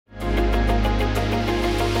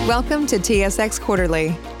Welcome to TSX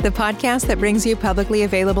Quarterly, the podcast that brings you publicly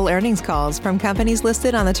available earnings calls from companies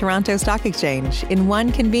listed on the Toronto Stock Exchange in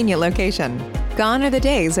one convenient location. Gone are the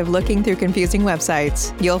days of looking through confusing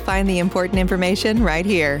websites. You'll find the important information right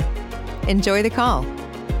here. Enjoy the call.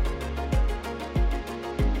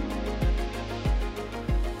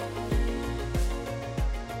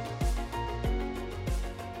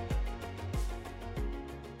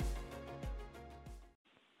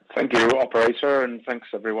 Thank you, operator, and thanks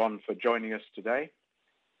everyone for joining us today.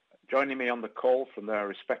 Joining me on the call from their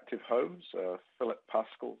respective homes are Philip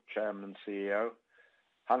Pascal, Chairman and CEO,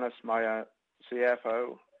 Hannes Meyer,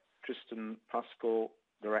 CFO, Tristan Pascal,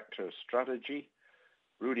 Director of Strategy,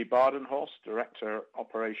 Rudy Badenhorst, Director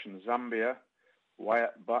Operations Zambia,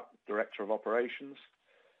 Wyatt Buck, Director of Operations,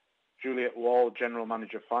 Juliet Wall, General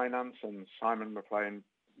Manager Finance, and Simon McLean,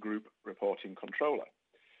 Group Reporting Controller.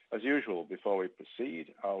 As usual, before we proceed,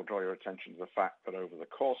 I'll draw your attention to the fact that over the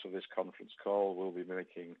course of this conference call, we'll be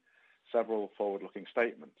making several forward-looking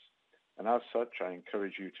statements. And as such, I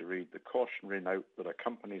encourage you to read the cautionary note that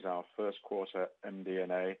accompanies our first quarter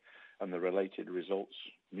MD&A and the related results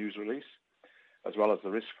news release, as well as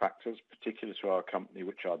the risk factors particular to our company,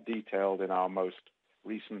 which are detailed in our most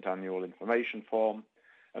recent annual information form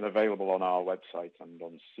and available on our website and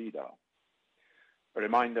on SEDAR. A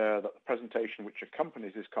reminder that the presentation which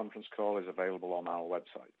accompanies this conference call is available on our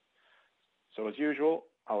website. So as usual,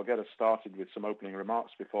 I'll get us started with some opening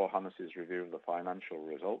remarks before Hannes' review of the financial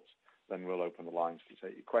results. Then we'll open the lines to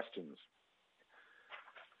take your questions.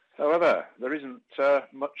 However, there isn't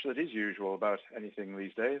much that is usual about anything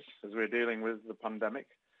these days as we're dealing with the pandemic.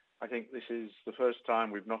 I think this is the first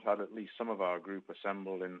time we've not had at least some of our group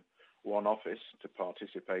assembled in one office to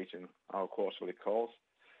participate in our quarterly calls.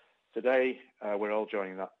 Today, we're all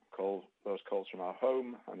joining those calls from our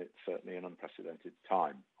home, and it's certainly an unprecedented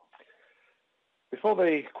time. Before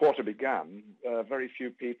the quarter began, very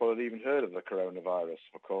few people had even heard of the coronavirus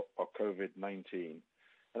or COVID-19.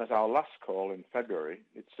 And at our last call in February,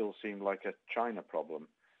 it still seemed like a China problem,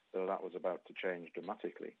 though that was about to change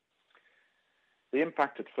dramatically. The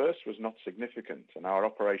impact at first was not significant, and our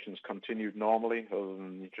operations continued normally, other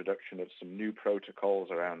than the introduction of some new protocols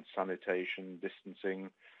around sanitation,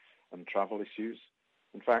 distancing, and travel issues.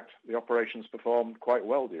 In fact, the operations performed quite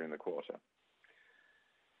well during the quarter.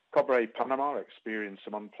 Cobre Panama experienced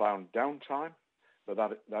some unplanned downtime, but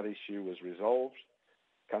that issue was resolved.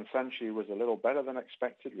 Kansanshi was a little better than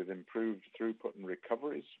expected with improved throughput and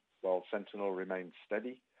recoveries, while Sentinel remained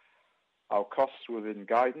steady. Our costs were within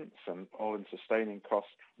guidance, and all-in sustaining cost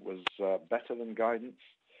was better than guidance.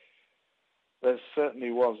 There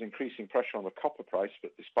certainly was increasing pressure on the copper price,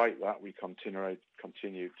 but despite that, we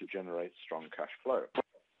continued to generate strong cash flow.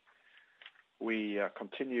 We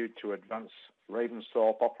continued to advance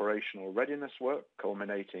Ravensthorpe operational readiness work,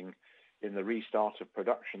 culminating in the restart of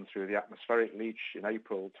production through the atmospheric leach in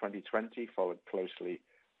April 2020, followed closely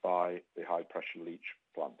by the high-pressure leach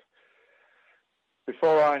plant.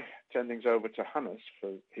 Before I turn things over to Hannes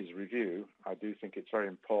for his review, I do think it's very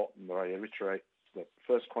important that I reiterate that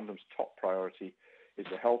First Quantum's top priority is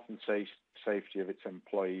the health and safety of its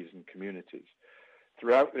employees and communities.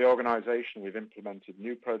 Throughout the organization, we've implemented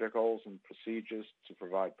new protocols and procedures to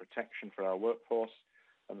provide protection for our workforce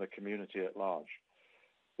and the community at large.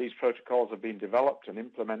 These protocols have been developed and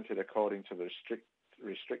implemented according to the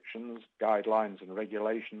restrictions, guidelines, and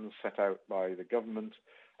regulations set out by the government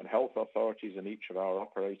and health authorities in each of our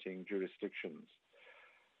operating jurisdictions.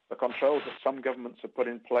 The controls that some governments have put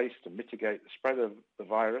in place to mitigate the spread of the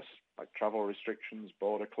virus, like travel restrictions,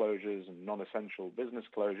 border closures, and non-essential business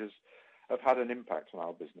closures, have had an impact on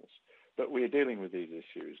our business. But we are dealing with these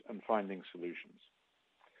issues and finding solutions.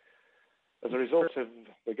 As a result of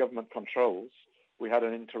the government controls, we had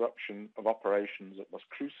an interruption of operations at Las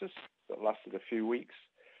Cruces that lasted a few weeks,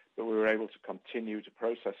 but we were able to continue to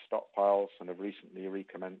process stockpiles and have recently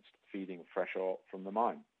recommenced feeding fresh ore from the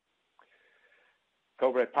mine.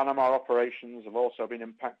 Cobre Panama operations have also been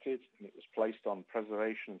impacted, and it was placed on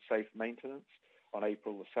preservation and safe maintenance on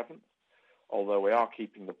April the 7th, although we are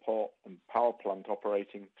keeping the port and power plant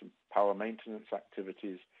operating to power maintenance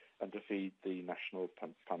activities and to feed the national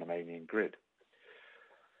Panamanian grid.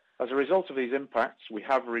 As a result of these impacts, we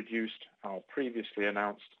have reduced our previously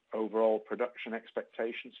announced overall production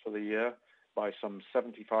expectations for the year by some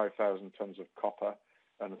 75,000 tons of copper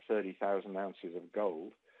and 30,000 ounces of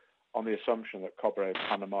gold, on the assumption that Cobre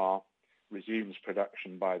Panama resumes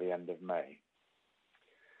production by the end of May.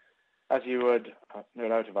 As you would no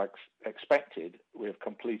doubt have expected, we have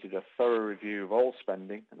completed a thorough review of all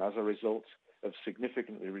spending, and as a result have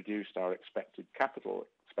significantly reduced our expected capital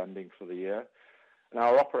spending for the year And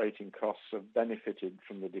our operating costs have benefited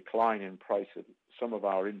from the decline in price of some of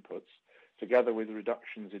our inputs, together with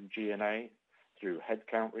reductions in G&A through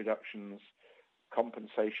headcount reductions,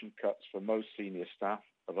 compensation cuts for most senior staff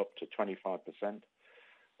of up to 25%.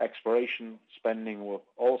 Exploration spending will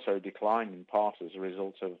also decline in part as a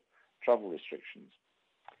result of travel restrictions.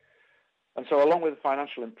 And so along with the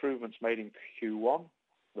financial improvements made in Q1,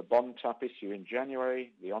 the bond tap issue in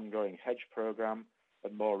January, the ongoing hedge program,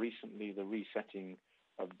 and more recently the resetting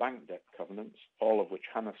of bank debt covenants, all of which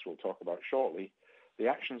Hannes will talk about shortly, the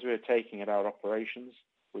actions we are taking at our operations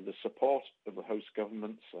with the support of the host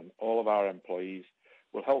governments and all of our employees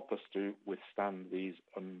will help us to withstand these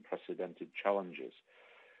unprecedented challenges.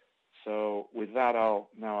 So with that, I'll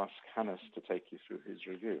now ask Hannes to take you through his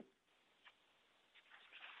review.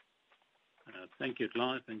 Thank you,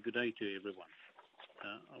 Clive, and good day to everyone.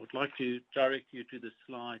 I would like to direct you to the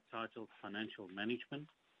slide titled Financial Management.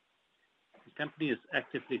 The company is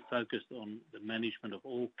actively focused on the management of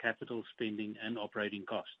all capital spending and operating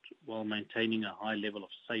costs while maintaining a high level of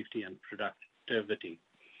safety and productivity.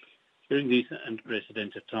 During these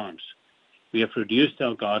unprecedented times, we have reduced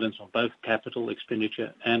our guidance on both capital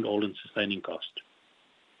expenditure and all-in sustaining cost.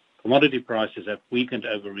 Commodity prices have weakened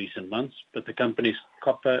over recent months, but the company's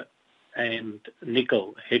copper and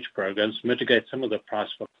nickel hedge programs mitigate some of the price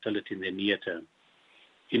volatility in the near term.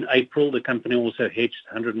 In April, the company also hedged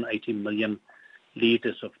 180 million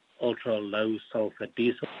litres of ultra-low sulfur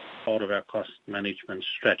diesel, part of our cost management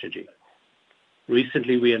strategy.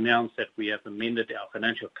 Recently, we announced that we have amended our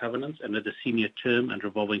financial covenants under the senior term and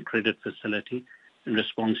revolving credit facility in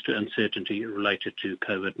response to uncertainty related to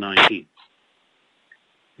COVID-19.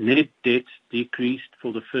 Net debt decreased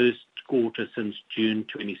for the first quarter since June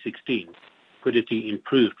 2016. Liquidity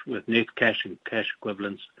improved with net cash and cash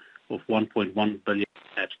equivalents of $1.1 billion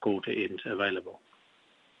at quarter end available.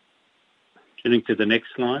 Turning to the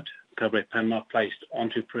next slide, Cobre Panama placed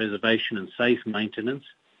onto preservation and safe maintenance.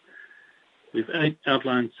 We've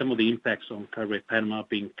outlined some of the impacts on Cobre Panama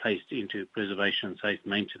being placed into preservation and safe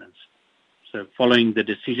maintenance. So following the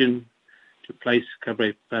decision to place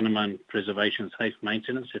Cobre Panama in preservation and safe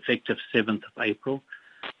maintenance effective 7th of April,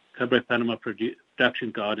 Cobre Panama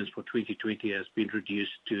production guidance for 2020 has been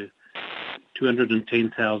reduced to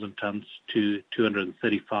 210,000 tonnes to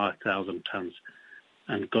 235,000 tonnes,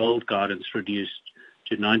 and gold guidance reduced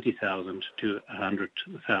to 90,000 to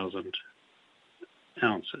 100,000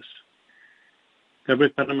 ounces. Cobre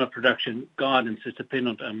Panama production guidance is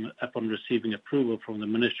dependent upon receiving approval from the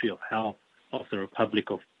Ministry of Health of the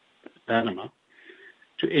Republic of Panama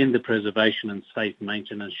to end the preservation and safe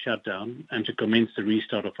maintenance shutdown and to commence the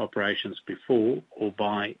restart of operations before or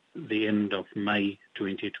by the end of May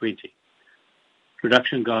 2020.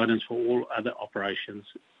 Production guidance for all other operations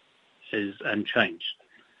is unchanged.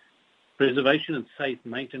 Preservation and safe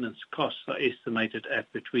maintenance costs are estimated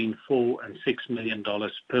at between $4 and $6 million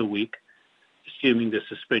per week, assuming the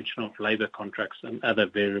suspension of labour contracts and other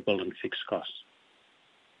variable and fixed costs.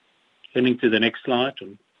 Turning to the next slide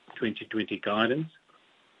on 2020 guidance.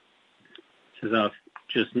 As I've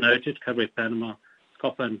just noted, Cobre Panama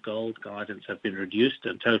copper and gold guidance have been reduced,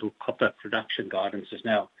 and total copper production guidance is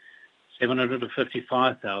now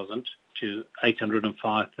 755,000 to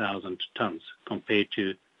 805,000 tonnes, compared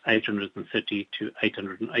to 830 to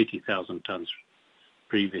 880,000 tonnes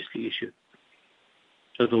previously issued.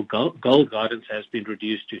 Total gold guidance has been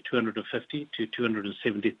reduced to 250 to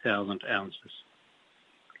 270,000 ounces,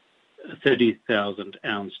 a 30,000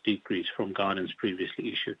 ounce decrease from guidance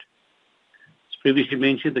previously issued. As previously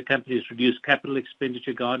mentioned, the company has reduced capital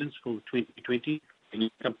expenditure guidance for 2020 in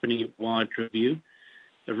a company-wide review,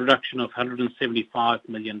 a reduction of $175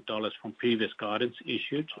 million from previous guidance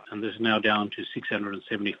issued, and this is now down to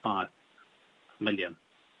 $675 million.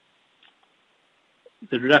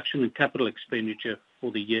 The reduction in capital expenditure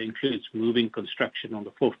for the year includes moving construction on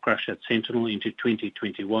the fourth crusher at Sentinel into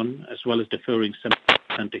 2021, as well as deferring some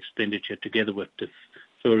plant expenditure together with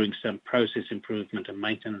deferring some process improvement and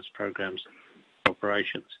maintenance programs for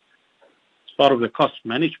operations. As part of the cost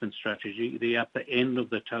management strategy, the upper end of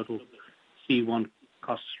the total C1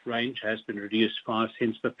 cost range has been reduced 5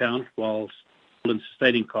 cents per pound, whilst all-in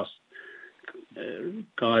sustaining cost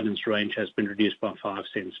guidance range has been reduced by 5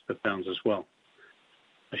 cents per pound as well.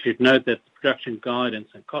 I should note that the production guidance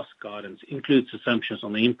and cost guidance includes assumptions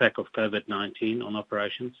on the impact of COVID-19 on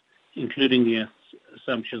operations, including the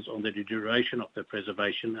assumptions on the duration of the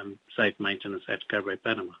preservation and safe maintenance at Cobre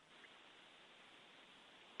Panama.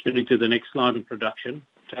 Turning to the next slide on production.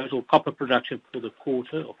 Total copper production for the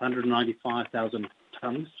quarter of 195,000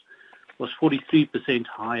 tonnes was 43%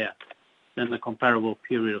 higher than the comparable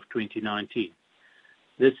period of 2019.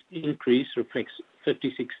 This increase reflects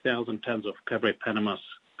 56,000 tonnes of Cobre Panama's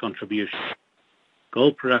contribution.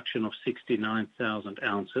 Gold production of 69,000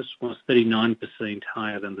 ounces was 39%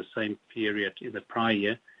 higher than the same period in the prior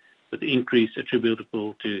year, with the increase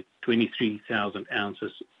attributable to 23,000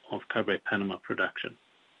 ounces of Cobre Panama production.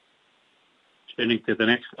 Turning to the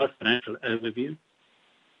next slide, financial overview.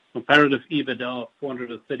 Comparative EBITDA of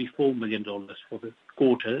 $434 million for the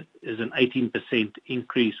quarter is an 18%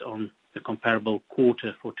 increase on the comparable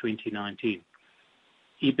quarter for 2019.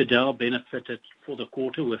 EBITDA benefited for the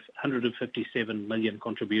quarter with $157 million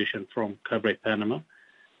contribution from Cobre Panama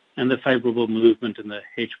and the favorable movement in the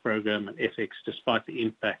hedge program and FX despite the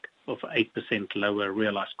impact of 8% lower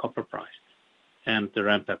realized copper price and the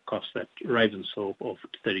ramp-up cost at Ravensthorpe of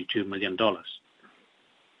 $32 million.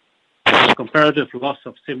 A comparative loss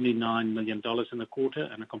of $79 million in the quarter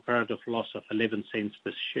and a comparative loss of 11 cents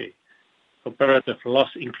per share. Comparative loss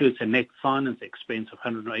includes a net finance expense of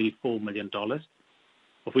 $184 million,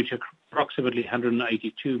 of which approximately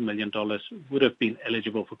 $182 million would have been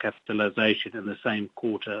eligible for capitalization in the same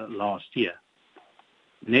quarter last year.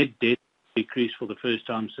 Net debt decreased for the first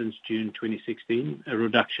time since June 2016, a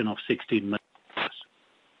reduction of $16 million.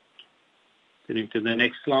 Turning to the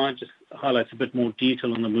next slide, just highlights a bit more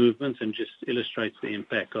detail on the movements and just illustrates the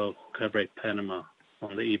impact of Cobre Panama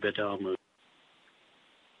on the EBITDA movement.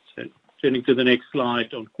 So, turning to the next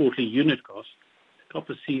slide on quarterly unit costs,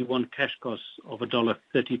 copper C1 cash costs of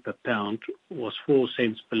 $1.30 per pound was 4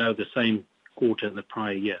 cents below the same quarter in the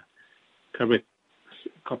prior year. Copper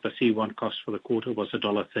C1 cost for the quarter was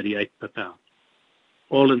 $1.38 per pound.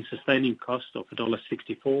 All-in sustaining cost of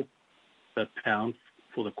 $1.64 per pound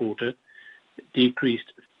for the quarter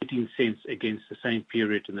decreased 13 cents against the same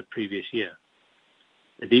period in the previous year.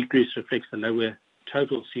 The decrease reflects the lower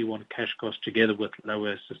total C1 cash cost together with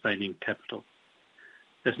lower sustaining capital.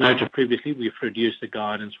 As noted previously, we've reduced the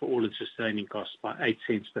guidance for all-in sustaining costs by 8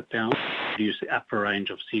 cents per pound, reduced the upper range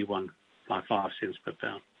of C1 by 5 cents per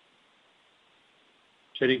pound.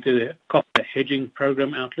 Turning to the copper hedging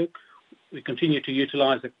program outlook, we continue to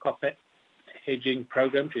utilize the copper hedging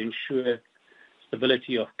program to ensure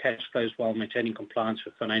stability of cash flows while maintaining compliance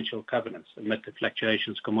with financial covenants amid the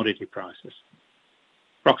fluctuations in commodity prices.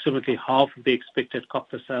 Approximately half of the expected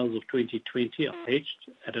copper sales of 2020 are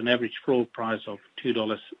hedged at an average floor price of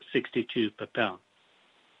 $2.62 per pound.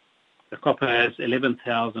 The copper has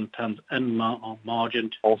 11,000 tons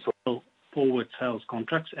unmargined forward sales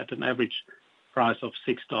contracts at an average price of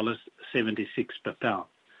 $6.76 per pound,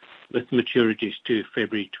 with maturities to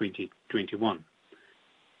February 2021.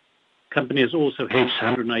 The company has also hedged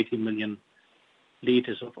 180 million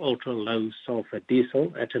liters of ultra-low sulfur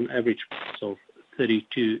diesel at an average price of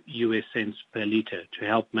 32 US cents per liter to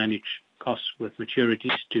help manage costs with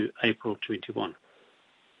maturities to April 21.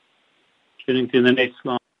 Turning to the next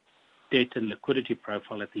slide, debt and liquidity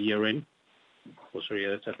profile at the year end.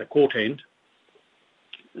 That's at the quarter end.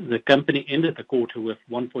 The company ended the quarter with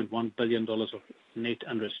 $1.1 billion of net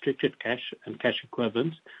unrestricted cash and cash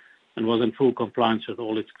equivalents and was in full compliance with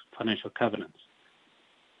all its financial covenants.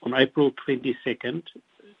 On April 22nd,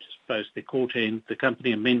 just post the quarter end, the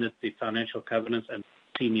company amended the financial covenants and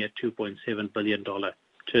senior $2.7 billion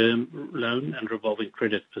term loan and revolving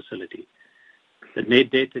credit facility. The net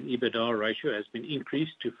debt and EBITDA ratio has been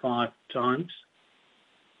increased to 5 times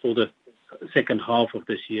for the second half of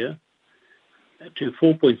this year, to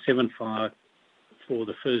 4.75 for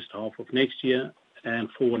the first half of next year, and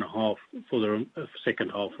 4.5 for the second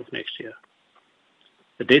half of next year.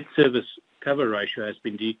 The debt service cover ratio has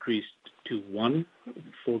been decreased to 1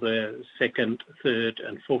 for the second, third,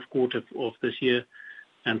 and fourth quarter of this year,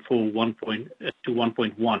 and to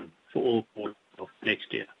 1.1 for all quarters of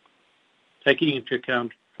next year. Taking into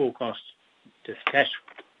account forecast cash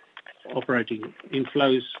operating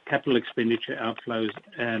inflows, capital expenditure outflows,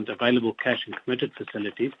 and available cash and committed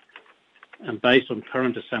facilities, and based on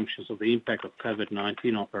current assumptions of the impact of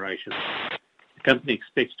COVID-19 operations, the company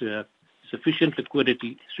expects to have sufficient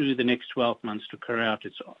liquidity through the next 12 months to carry out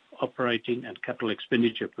its operating and capital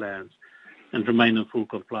expenditure plans and remain in full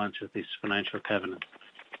compliance with this financial covenant.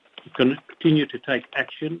 We continue to take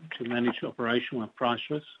action to manage operational and price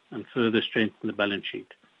risks and further strengthen the balance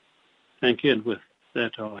sheet. Thank you, and with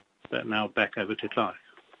that, I'll now back over to Clive.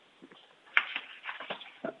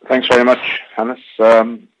 Thanks very much, Hannes.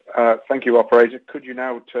 Thank you, operator. Could you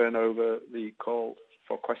now turn over the call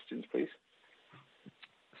for questions, please?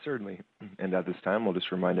 Certainly. And at this time, we'll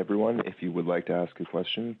just remind everyone, if you would like to ask a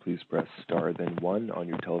question, please press star then 1 on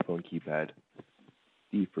your telephone keypad.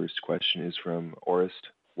 The first question is from Orest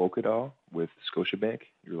Wowkodaw with Scotiabank.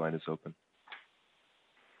 Your line is open.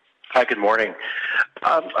 Hi, good morning.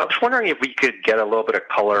 I was wondering if we could get a little bit of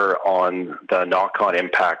color on the knock-on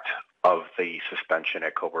impact of the suspension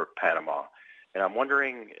at Cobre Panama. And I'm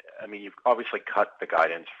wondering, I mean, you've obviously cut the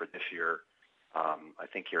guidance for this year. I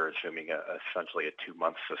think you're assuming essentially a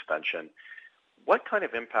 2-month suspension. What kind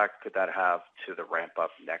of impact could that have to the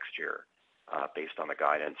ramp-up next year based on the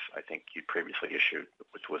guidance I think you previously issued,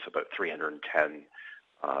 which was about 310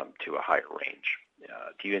 to a higher range?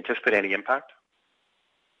 Do you anticipate any impact?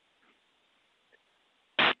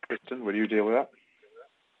 Tristan, will you deal with that?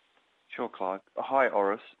 Sure, Clive. Hi,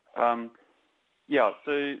 Oris. So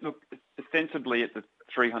look, ostensibly at the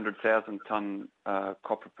 300,000 tonne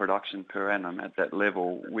copper production per annum at that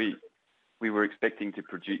level, we were expecting to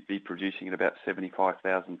be producing at about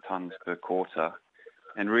 75,000 tonnes per quarter.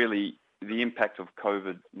 And really, the impact of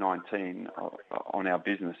COVID-19 on our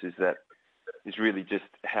business is really just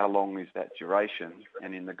how long is that duration.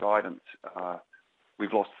 And in the guidance,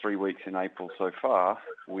 we've lost 3 weeks in April so far.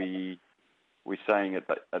 We're saying at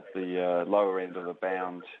the lower end of the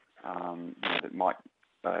bound that might,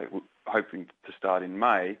 hoping to start in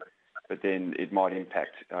May, but then it might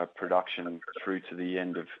impact production through to the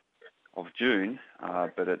end of June,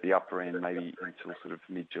 but at the upper end maybe until sort of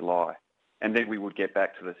mid-July. And then we would get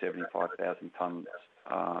back to the 75,000 tonnes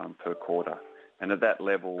per quarter. And at that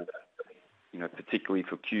level, particularly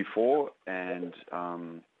for Q4 and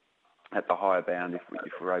at the higher bound, if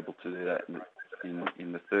we're able to do that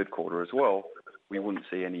in the third quarter as well, we wouldn't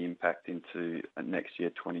see any impact into next year,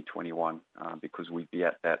 2021, because we'd be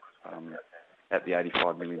at that at the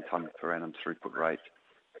 85 million tonne per annum throughput rate.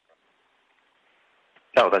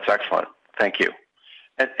 No, that's excellent. Thank you.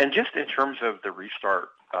 And just in terms of the restart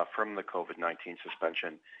from the COVID-19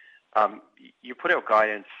 suspension, you put out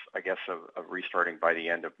guidance, I guess, of restarting by the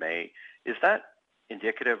end of May. Is that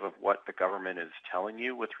indicative of what the government is telling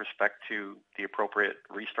you with respect to the appropriate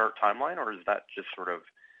restart timeline, or is that just sort of,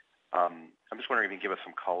 I'm just wondering if you can give us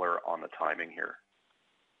some color on the timing here.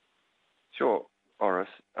 Sure, Oris.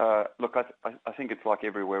 Look, I think it's like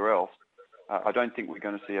everywhere else. I don't think we're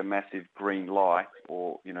going to see a massive green light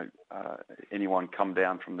or, anyone come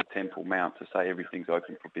down from the Temple Mount to say everything's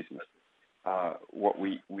open for business. What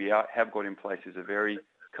we have got in place is a very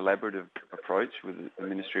collaborative approach with the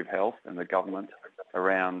Ministry of Health and the government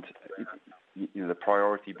around, the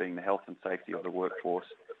priority being the health and safety of the workforce,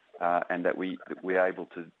 and that we're able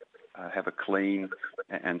to have a clean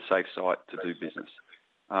and safe site to do business.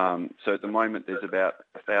 So at the moment, there's about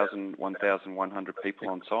 1,100 people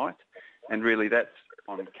on site, and really that's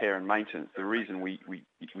on care and maintenance. The reason we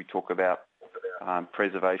talk about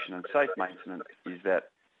preservation and safe maintenance is that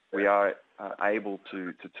we are able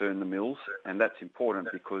to turn the mills, and that's important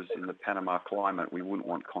because in the Panama climate, we wouldn't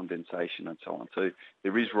want condensation and so on. So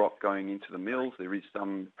there is rock going into the mills, there is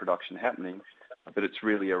some production happening, but it's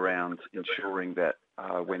really around ensuring that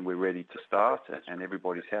when we're ready to start and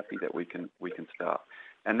everybody's happy that we can start.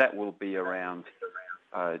 And that will be around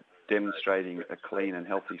demonstrating a clean and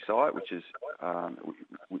healthy site, which is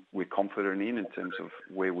we're confident in terms of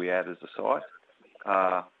where we're at as a site.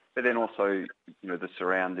 But then also, the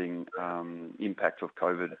surrounding impact of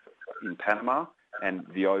COVID in Panama and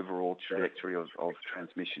the overall trajectory of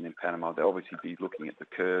transmission in Panama. They'll obviously be looking at the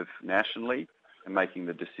curve nationally and making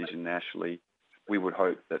the decision nationally. We would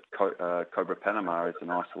hope that Cobre Panama as an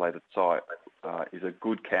isolated site is a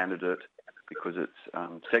good candidate because it's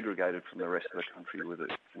segregated from the rest of the country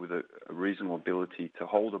with a reasonable ability to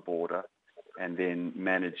hold a border and then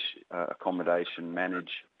manage accommodation,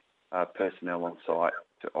 manage personnel on site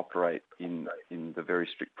to operate in the very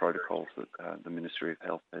strict protocols that the Ministry of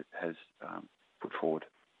Health has put forward.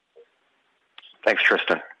 Thanks,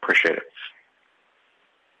 Tristan. Appreciate it.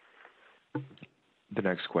 The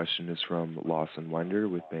next question is from Lawson Winder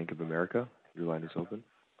with Bank of America. Your line is open.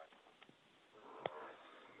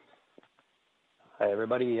 Hi,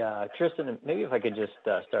 everybody. Tristan, maybe if I could just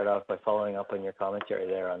start off by following up on your commentary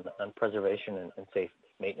there on preservation and safe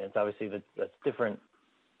maintenance. Obviously, that's different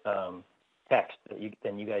text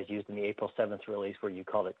than you guys used in the April 7th release where you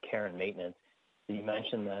called it care and maintenance. So you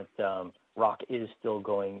mentioned that rock is still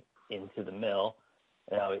going into the mill.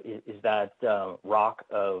 Now, is that rock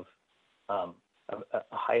of a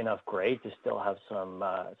high enough grade to still have some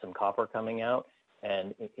copper coming out?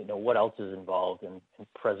 And what else is involved in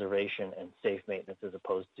preservation and safe maintenance as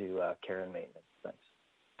opposed to care and maintenance? Thanks.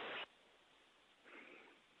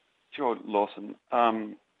 Sure, Lawson.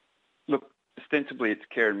 Look, ostensibly it's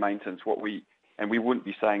care and maintenance. We wouldn't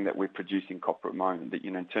be saying that we're producing copper at the moment. But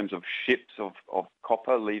in terms of ships of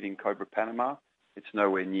copper leaving Cobre Panama, it's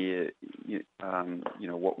nowhere near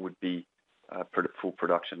what would be full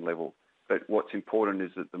production level. but what's important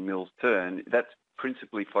is that the mills turn. That's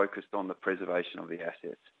principally focused on the preservation of the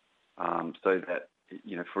assets. So that,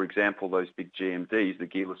 for example, those big GMDs, the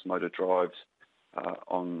gearless motor drives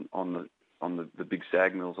on the big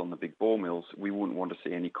SAG mills, on the big ball mills, we wouldn't want to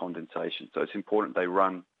see any condensation. So it's important they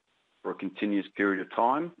run for a continuous period of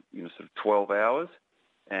time, sort of 12 hours.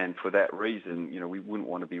 And for that reason, we wouldn't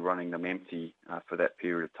want to be running them empty for that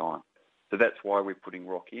period of time. So that's why we're putting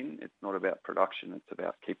rock in. It's not about production, it's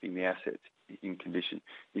about keeping the assets in condition.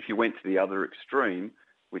 If you went to the other extreme,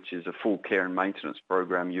 which is a full care and maintenance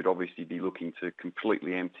program, you'd obviously be looking to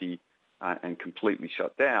completely empty and completely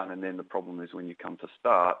shut down. And then the problem is when you come to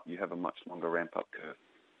start, you have a much longer ramp-up curve.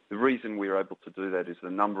 The reason we're able to do that is the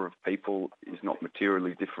number of people is not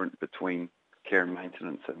materially different between care and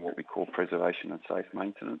maintenance and what we call preservation and safe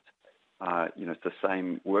maintenance. It's the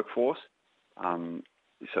same workforce.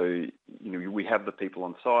 So we have the people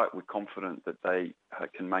on site. We're confident that they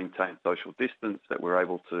can maintain social distance, that we're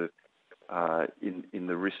able to, in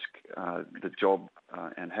the risk, the job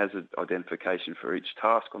and hazard identification for each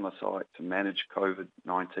task on the site, to manage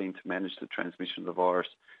COVID-19, to manage the transmission of the virus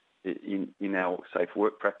in our safe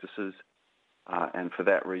work practices. And for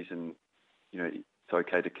that reason, it's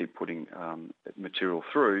okay to keep putting material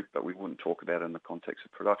through, but we wouldn't talk about it in the context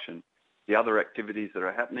of production. The other activities that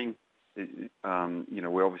are happening,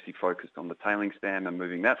 we're obviously focused on the tailings dam and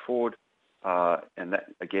moving that forward. And that,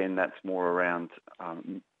 again, that's more around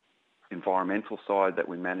environmental side, that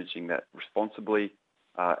we're managing that responsibly.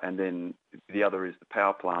 And then the other is the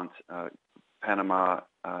power plant. Panama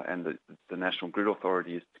and the National Grid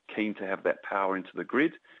Authority is keen to have that power into the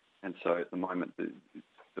grid. And so at the moment,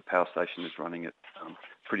 the power station is running at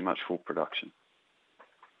pretty much full production.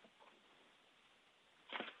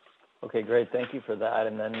 Okay, great. Thank you for that.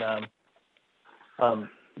 And then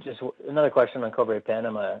just another question on Cobre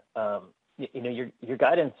Panama. Your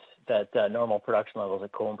guidance that normal production levels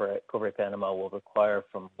at Cobre Panama will require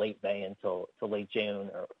from late May until late June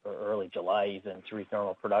or early July even to reach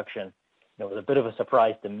normal production, was a bit of a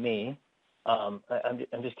surprise to me. I'm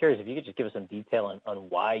just curious if you could just give us some detail on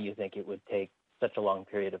why you think it would take such a long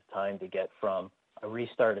period of time to get from a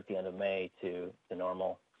restart at the end of May to the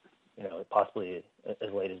normal, possibly as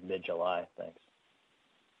late as mid-July. Thanks.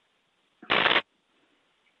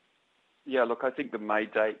 Yeah, look, I think the May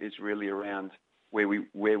date is really around where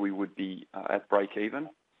we would be at break even,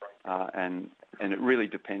 and it really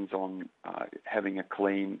depends on having a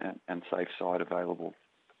clean and safe site available.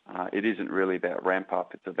 It isn't really about ramp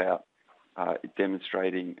up; it's about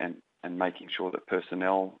demonstrating and making sure that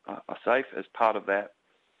personnel are safe. As part of that,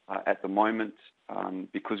 at the moment,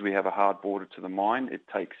 because we have a hard border to the mine,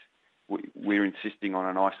 we're insisting on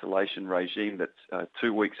an isolation regime that's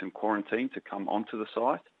 2 weeks in quarantine to come onto the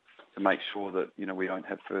site, to make sure that we don't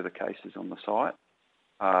have further cases on the site.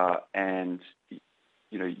 And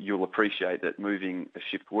you'll appreciate that moving a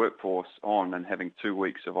shift workforce on and having 2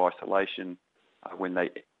 weeks of isolation when they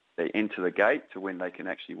enter the gate to when they can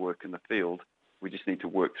actually work in the field, we just need to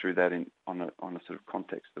work through that on a sort of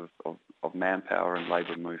context of manpower and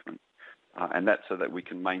labour movement, and that's so that we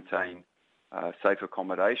can maintain safe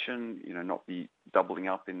accommodation, not be doubling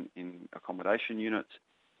up in accommodation units.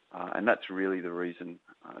 And that's really the reason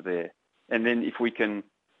there. And then if we can,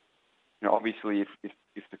 obviously,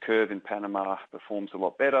 if the curve in Panama performs a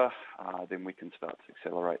lot better, then we can start to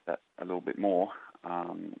accelerate that a little bit more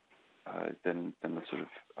than the sort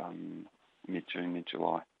of mid-June,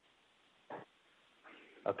 mid-July.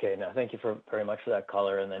 Okay, now thank you very much for that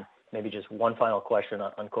color. And then maybe just one final question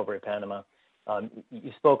on Cobre Panama.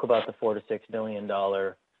 You spoke about the $4 to $6 million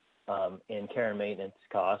in care and maintenance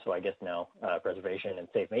costs, so I guess now preservation and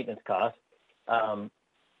safe maintenance costs,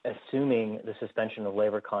 assuming the suspension of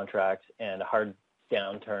labor contracts and a hard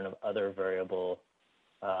downturn of other variable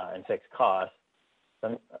and fixed costs.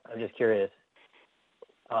 I'm just curious,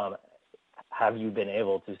 have you been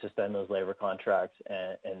able to suspend those labor contracts,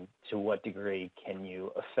 and to what degree can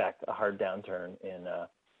you affect a hard downturn in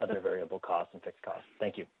other variable costs and fixed costs?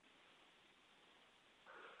 Thank you.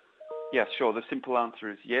 Yeah, sure. The simple answer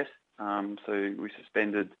is yes. So we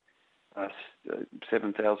suspended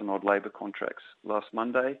 7,000 odd labour contracts last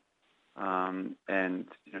Monday, and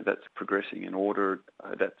that's progressing in order.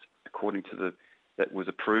 That's according to that was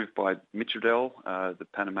approved by Mitradel, the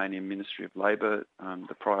Panamanian Ministry of Labour,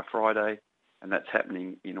 the prior Friday, and that's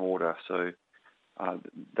happening in order. So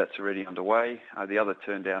that's already underway. The other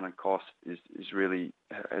turn down in cost is really,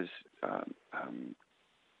 as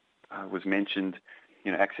was mentioned,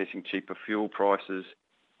 accessing cheaper fuel prices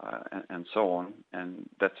and so on, and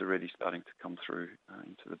that's already starting to come through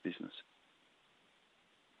into the business.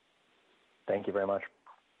 Thank you very much.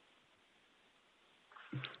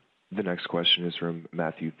 The next question is from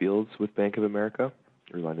Matthew Fields with Bank of America.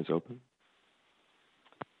 Your line is open.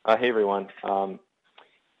 Hey, everyone. I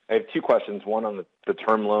have two questions, one on the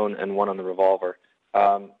term loan and one on the revolver.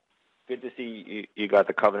 Good to see you got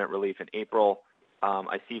the covenant relief in April.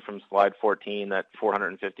 I see from slide 14 that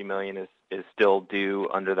 $450 million is still due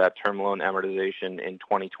under that term loan amortization in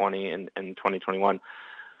 2020 and 2021.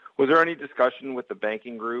 Was there any discussion with the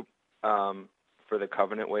banking group for the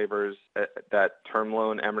covenant waivers that term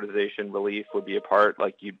loan amortization relief would be a part?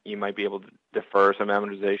 Like you might be able to defer some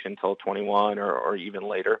amortization until 21 or even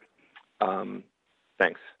later?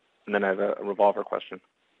 Thanks. And then I have a revolver question.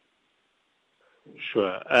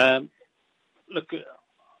 Sure. Look,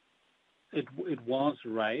 it was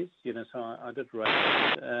raised, so I did raise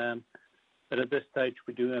it. But at this stage,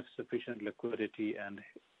 we do have sufficient liquidity and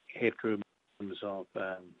headroom in terms of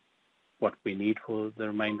what we need for the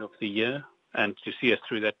remainder of the year and to see us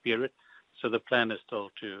through that period. So the plan is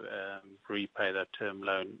still to repay that term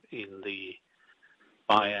loan in the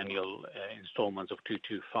biannual installments of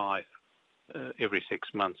 225 every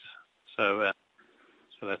 6 months. So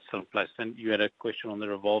that's still in place. And you had a question on the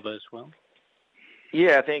revolver as well?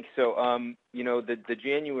 Yeah, I think so. The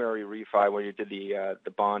January refi where you did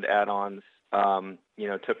the bond add-ons,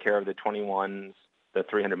 took care of the 21s, the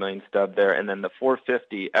 $300 million stub there, and then the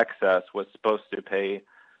 $450 excess was supposed to pay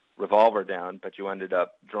revolver down, but you ended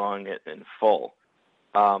up drawing it in full.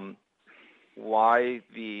 Why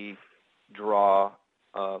the draw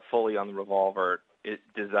fully on the revolver?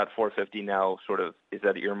 Does that $450 now is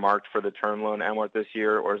that earmarked for the term loan amort this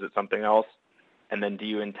year, or is it something else? And then do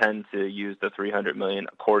you intend to use the $300 million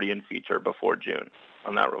accordion feature before June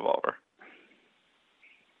on that revolver?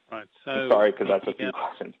 Right. So I'm sorry, because that's a few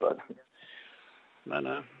questions, but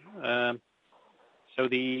no. So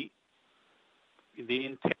the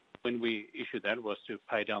intent when we issued that was to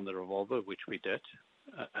pay down the revolver, which we did.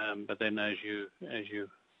 But then, as you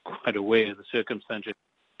quite aware, the circumstances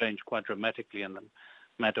changed quite dramatically in the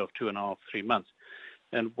matter of 2.5, 3 months.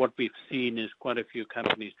 And what we've seen is quite a few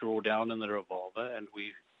companies draw down in the revolver, and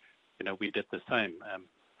we did the same.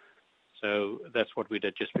 So that's what we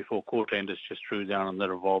did just before quarter end, is just drew down on the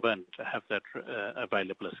revolver and to have that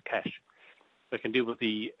available as cash. We can deal with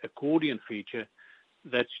the accordion feature.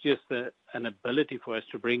 That's just an ability for us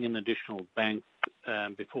to bring in additional bank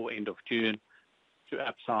before end of June to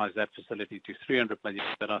upsize that facility to $300 million.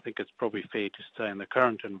 But I think it's probably fair to say in the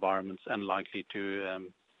current environment it's unlikely to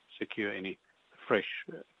secure any fresh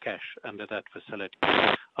cash under that facility.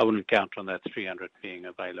 I wouldn't count on that 300 being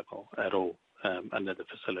available at all under the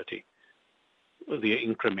facility, the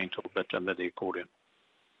incremental bit under the accordion.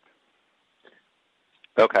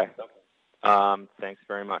 Okay. Thanks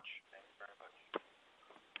very much.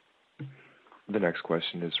 The next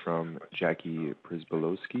question is from Jackie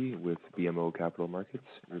Przybylowski with BMO Capital Markets.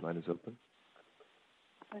 Your line is open.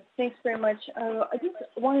 Thanks very much. I just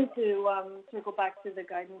wanted to circle back to the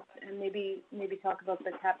guidance and maybe talk about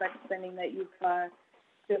the CapEx spending that you've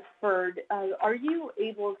deferred. Are you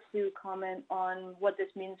able to comment on what this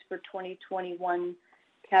means for 2021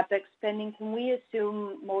 CapEx spending? Can we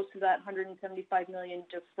assume most of that $175 million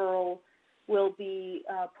deferral will be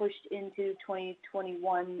pushed into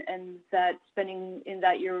 2021 and that spending in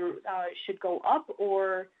that year should go up,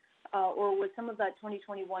 or was some of that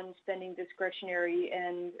 2021 spending discretionary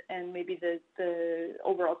and maybe the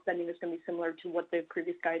overall spending is going to be similar to what the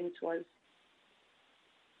previous guidance was?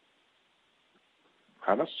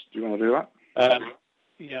 Travis, do you want to do that?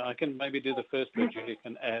 Yeah, I can maybe do the first bit. Julie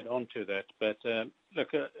can add on to that. But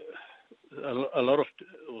look, a lot of,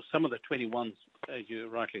 or some of the 21s, as you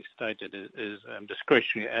rightly stated, is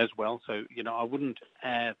discretionary as well. So, I wouldn't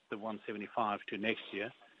add the 175 to next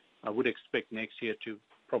year. I would expect next year to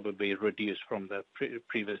probably reduce from the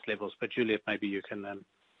previous levels. But Juliet, maybe you can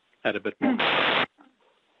add a bit more.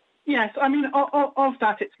 Yes, I mean, of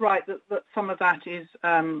that, it's right that some of that is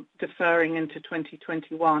deferring into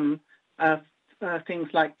 2021. Things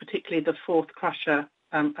like particularly the fourth crusher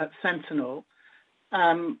at Sentinel.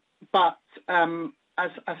 But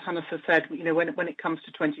as Hannes has said, when it comes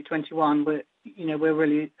to 2021, we're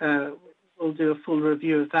really we'll do a full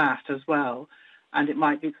review of that as well, and it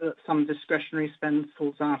might be that some discretionary spend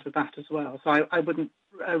falls out of that as well. So I wouldn't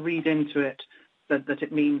read into it that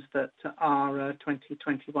it means that our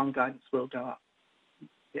 2021 guidance will go up.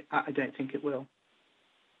 I don't think it will.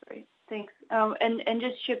 Great, thanks. And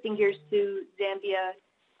just shifting gears to Zambia,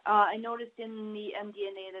 I noticed in the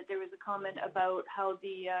MD&A that there was a comment about how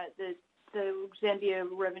the Zambia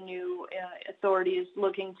Revenue Authority is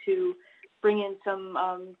looking to bring in some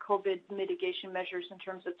COVID mitigation measures in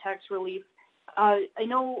terms of tax relief. I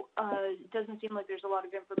know it doesn't seem like there's a lot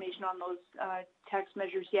of information on those tax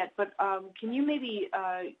measures yet, but can you maybe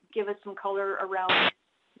give us some color around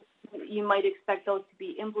you might expect those to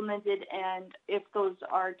be implemented, and if those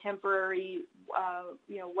are temporary,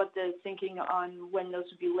 what the thinking on when those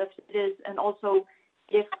would be lifted is, and also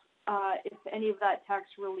if any of that tax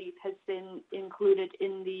relief has been included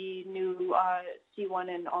in the new C1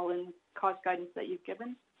 and all-in cost guidance that you've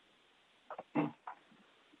given? You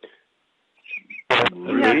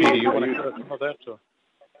want to comment on that? Or?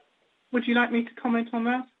 Would you like me to comment on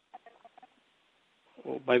that?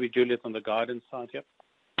 Or maybe Juliet on the guidance side, yep.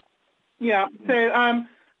 Yeah. So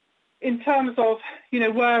in terms of,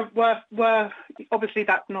 where obviously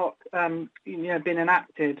that's not, been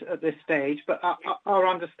enacted at this stage, but our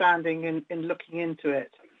understanding in looking into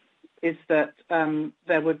it is that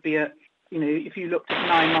there would be if you looked at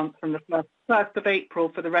 9 months from the 1st of April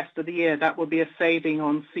for the rest of the year, that would be a saving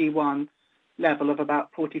on C1 level of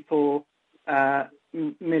about $44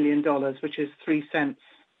 million, which is 3 cents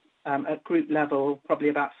at group level, probably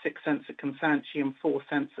about 6 cents at Kansanshi 4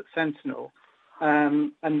 cents at Sentinel.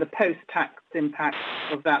 And the post-tax impact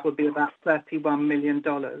of that would be about $31 million.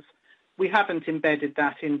 We haven't embedded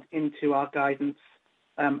that into our guidance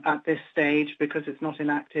at this stage because it's not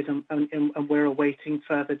enacted and we're awaiting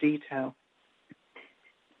further detail.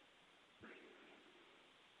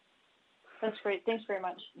 That's great. Thanks very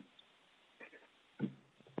much.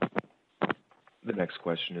 The next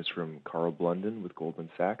question is from Carl Blunden with Goldman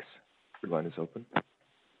Sachs. Your line is open.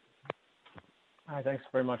 Hi, thanks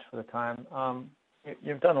very much for the time.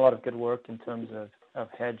 You've done a lot of good work in terms of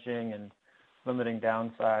hedging and limiting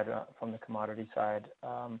downside from the commodity side.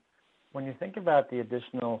 When you think about the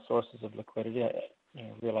additional sources of liquidity, I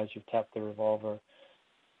realize you've tapped the revolver.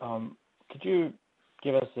 Could you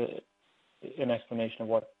give us an explanation of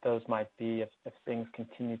what those might be if things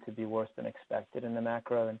continue to be worse than expected in the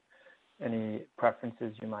macro, and any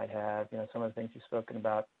preferences you might have? Some of the things you've spoken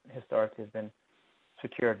about historically have been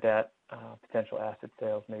secured debt, potential asset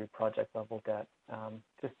sales, maybe project level debt.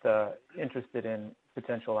 Just interested in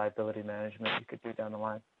potential liability management you could do down the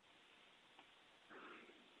line.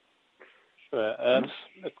 Sure.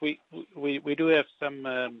 Look, we do have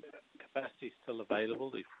some capacity still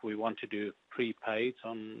available if we want to do prepaid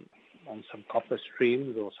on some copper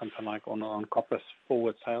streams or something like on copper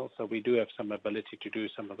forward sales. So we do have some ability to do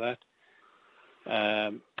some of that.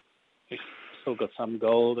 We've still got some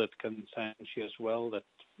gold at Kansanshi as well that,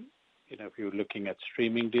 if you're looking at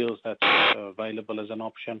streaming deals, that's available as an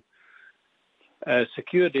option.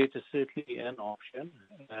 Secure debt is certainly an option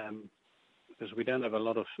because we don't have a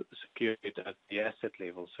lot of security at the asset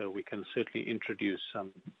level, so we can certainly introduce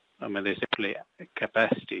some. There's simply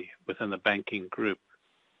capacity within the banking group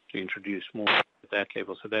to introduce more at that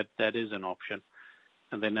level, so that is an option.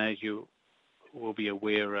 And then, as you will be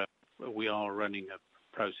aware, we are running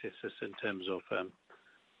processes in terms of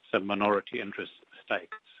some minority interest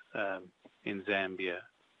stakes in Zambia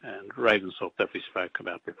and Ravensthorpe that we spoke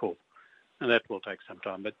about before. And that will take some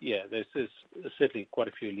time. But, yeah, there's certainly quite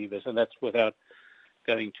a few levers, and that's without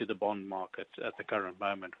going to the bond market at the current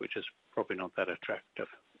moment, which is probably not that attractive.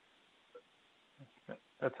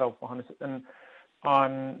 That's helpful, Hannes. And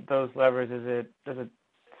on those levers, does it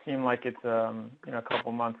seem like it's a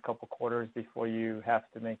couple months, couple quarters before you have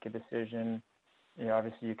to make a decision?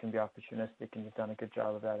 Obviously you can be opportunistic, and you've done a good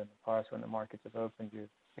job of that in the past when the markets have opened. You've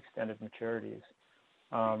extended maturities.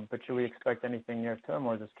 But should we expect anything near term,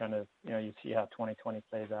 or just kind of you see how 2020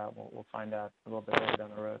 plays out? We'll find out a little bit later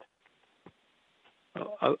down the road.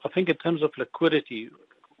 I think in terms of liquidity,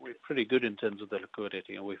 we're pretty good in terms of the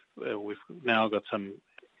liquidity, and we've now got some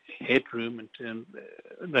headroom in terms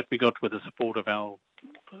that we got with the support of our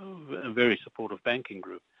very supportive banking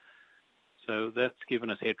group. So that's given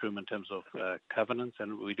us headroom in terms of covenants,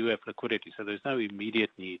 and we do have liquidity. So there's no immediate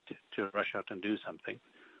need to rush out and do something.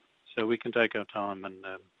 So we can take our time and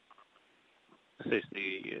assess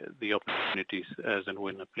the opportunities as and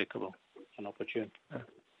when applicable and opportune.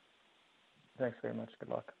 Thanks very much. Good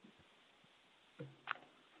luck.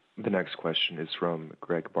 The next question is from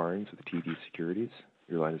Greg Barnes with TD Securities.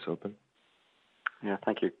 Your line is open. Yeah,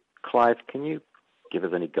 thank you. Clive, can you give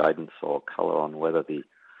us any guidance or color on whether the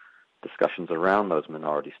discussions around those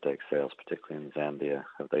minority stake sales, particularly in Zambia,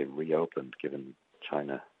 have they reopened given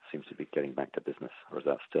China seems to be getting back to business, or is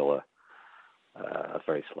that still a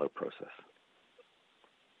very slow process?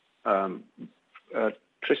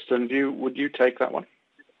 Tristan, would you take that one?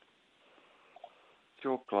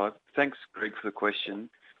 Sure, Clive. Thanks, Greg, for the question.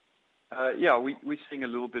 We're seeing a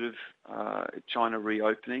little bit of China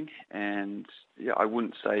reopening, and I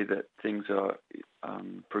wouldn't say that things are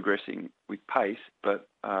progressing with pace, but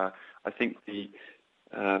I think the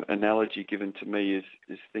analogy given to me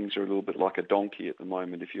is things are a little bit like a donkey at the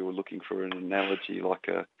moment. If you were looking for an analogy, like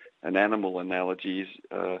an animal analogy,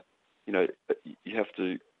 you have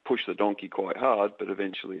to push the donkey quite hard, but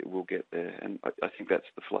eventually it will get there. And I think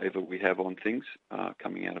that's the flavour we have on things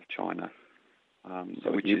coming out of China. So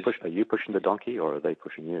are you pushing the donkey, or are they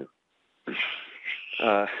pushing you?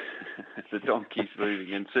 The donkey's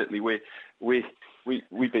moving, and certainly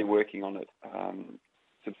we've been working on it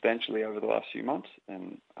substantially over the last few months,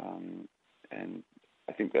 and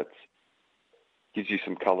I think that gives you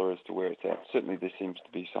some colour as to where it's at. Certainly there seems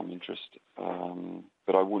to be some interest,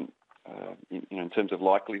 but I wouldn't, in terms of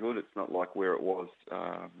likelihood, it's not like where it was,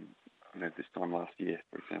 this time last year,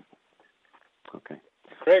 for example. Okay.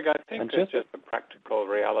 Greg, I think there's just a practical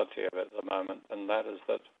reality of it at the moment, and that is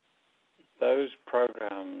that those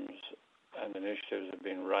programs and initiatives have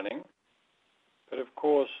been running, but of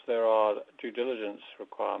course there are due diligence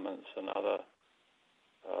requirements and other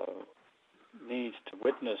needs to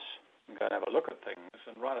witness and go and have a look at things,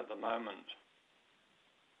 and right at the moment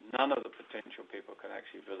none of the potential people can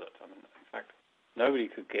actually visit. I mean, in fact, nobody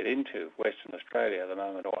could get into Western Australia at the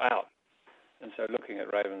moment or out, and so looking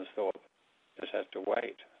at Ravensthorpe just has to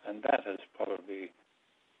wait, and that is probably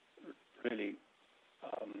really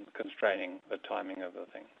constraining the timing of the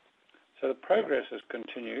thing. So the progress has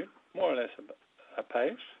continued, more or less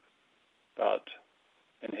apace, but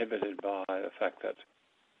inhibited by the fact that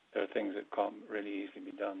there are things that can't really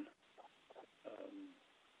easily be done.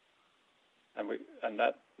 And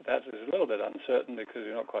that is a little bit uncertain because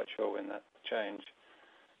we're not quite sure when that will change,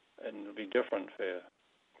 and it'll be different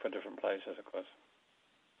for different places, of course.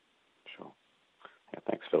 Sure. Yeah,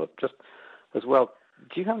 thanks, Philip. Just as well,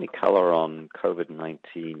 do you have any color on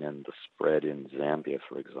COVID-19 and the spread in Zambia,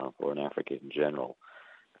 for example, or in Africa in general?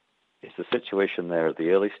 Is the situation there at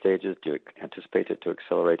the early stages? Do you anticipate it to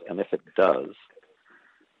accelerate? And if it does,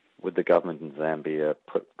 would the government in Zambia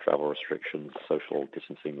put travel restrictions, social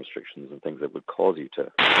distancing restrictions, and things that would cause you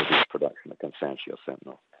to reduce production at Kansanshi or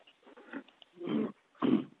Sentinel?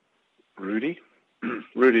 Rudy,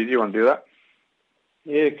 do you want to do that?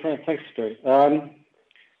 Yeah, thanks, Terry.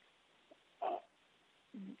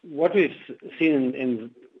 What we've seen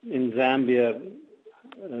in Zambia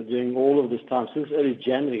during all of this time, since early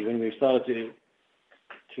January, when we started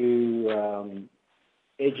to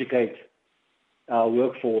educate our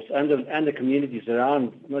workforce and the communities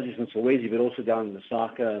around, not just in Solwezi, but also down in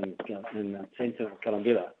Lusaka and Centre and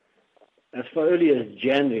Kalambila. As far early as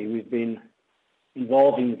January, we've been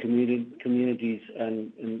involving the communities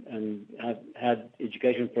and have had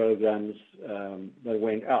education programs that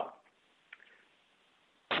went out.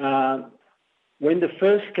 When the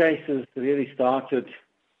first cases really started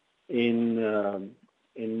in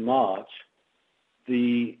March,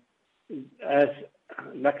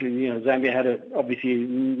 luckily, Zambia had obviously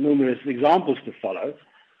numerous examples to follow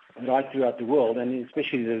right throughout the world, and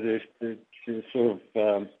especially the sort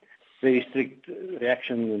of very strict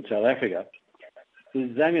reaction in South Africa. The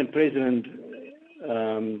Zambian president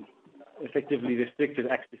effectively restricted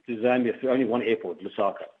access to Zambia through only one airport,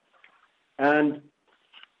 Lusaka, and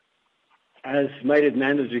has made it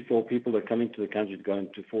mandatory for people that come into the country to go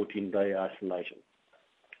into 14-day isolation.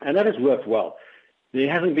 And that has worked well. There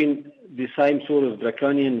hasn't been the same sort of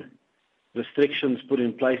draconian restrictions put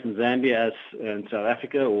in place in Zambia as in South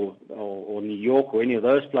Africa or New York or any of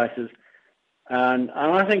those places. And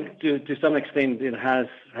I think to some extent it has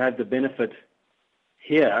had the benefit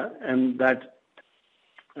here, and that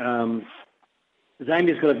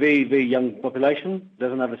Zambia's got a very, very young population,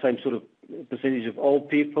 doesn't have the same sort of percentage of old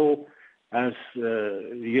people as the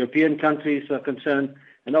European countries are concerned,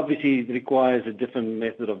 and obviously it requires a different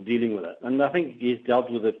method of dealing with it. And I think he's dealt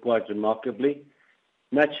with it quite remarkably.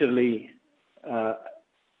 Naturally,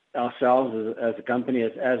 ourselves as a company,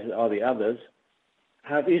 as are the others,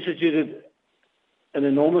 have instituted an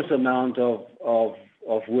enormous amount of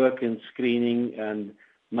work in screening and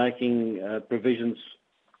making provisions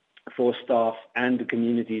for staff and the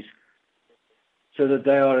communities so that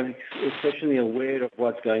they are exceptionally aware of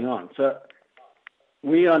what's going on. So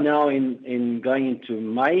we are now in going into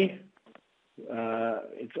May.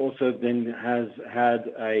 It also then has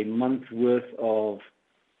had a month's worth of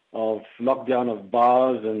lockdown of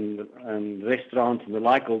bars and restaurants and the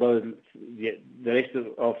like, although the rest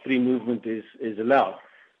of free movement is allowed.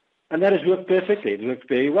 And that has worked perfectly. It works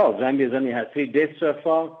very well. Zambia's only had 3 deaths so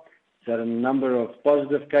far. It's had a number of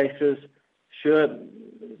positive cases. Sure,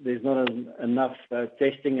 there's not enough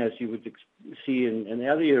testing as you would see in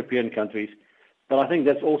other European countries. But I think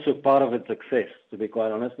that's also part of its success, to be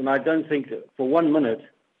quite honest. And I don't think for 1 minute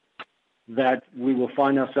that we will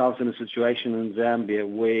find ourselves in a situation in Zambia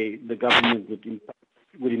where the government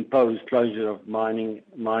would impose closure of mining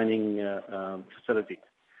facilities.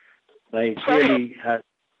 They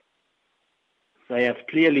have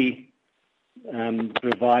clearly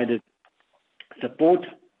provided support.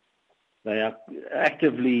 They are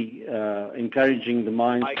actively encouraging the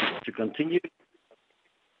mines to continue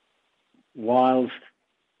whilst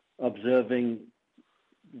observing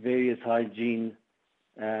various hygiene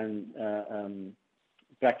and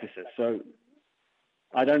practices. So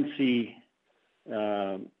I don't see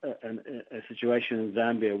a situation in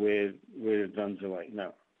Zambia where it runs away.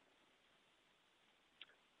 No.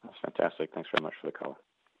 That's fantastic. Thanks very much for the call.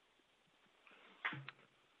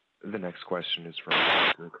 The next question is from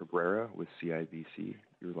Oscar Cabrera with CIBC.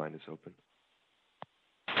 Your line is open.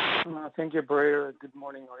 Thank you, Operator. Good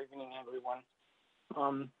morning or evening, everyone.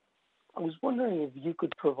 I was wondering if you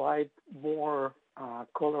could provide more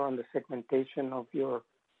color on the segmentation of your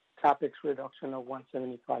CapEx reduction of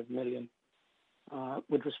 $175 million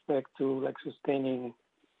with respect to sustaining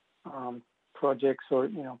projects, or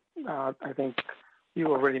I think you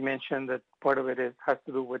already mentioned that part of it has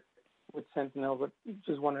to do with Sentinel, but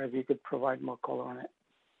just wondering if you could provide more color on it.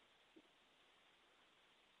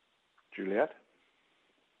 Juliette?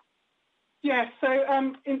 Yes. So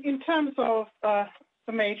in terms of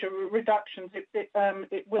the major reductions,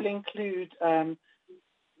 it will include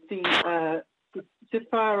the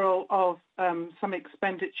deferral of some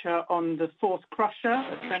expenditure on the fourth crusher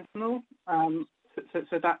at Sentinel.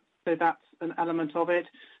 So that's an element of it,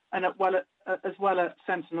 and as well at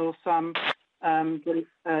Sentinel, some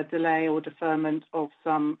delay or deferment of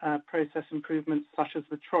some process improvements, such as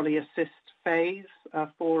the trolley assist phase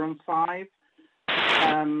 4 and 5.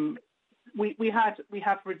 We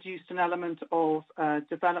have reduced an element of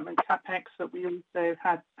development capex that we also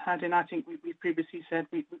had in. I think we previously said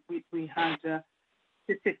we had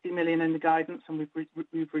 50 million in the guidance, and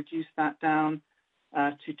we've reduced that down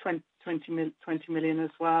to 20 million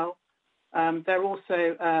as well. There are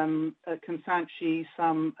also at Kansanshi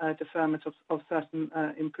some deferment of certain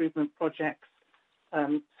improvement projects,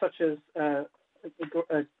 such as a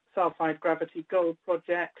sulfide gravity gold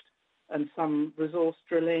project, and some resource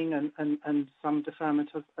drilling, and some deferment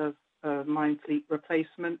of mine fleet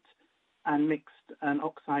replacement and mixed and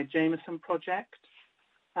oxide Jameson project.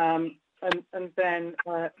 And then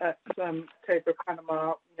at Cobre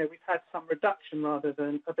Panama, we've had some reduction rather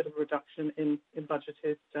than a bit of a reduction in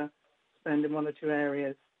budgeted spend in one or two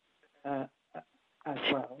areas as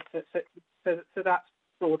well. So that's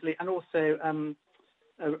broadly, and also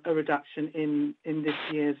a reduction in this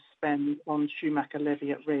year's spend on Schumacher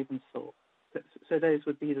Levy at Ravensthorpe. So those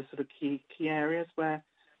would be the sort of key areas where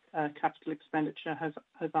capital expenditure has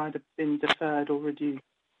either been deferred or reduced.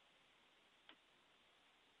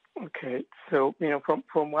 Okay, so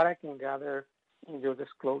from what I can gather in your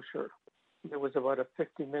disclosure, there was about a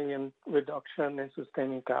 50 million reduction in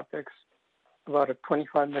sustaining capex, about a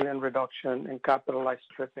 25 million reduction in capitalized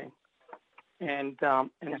stripping, and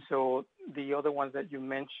so the other ones that you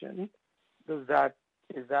mentioned, is that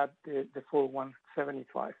the full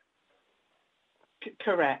 175?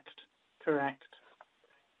 Correct.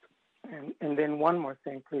 And then one more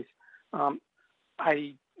thing, please.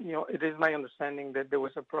 It is my understanding that there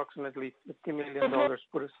was approximately $50 million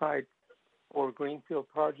put aside for greenfield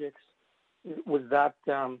projects. Was that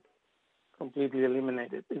completely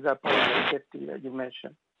eliminated? Is that part of the 50 that you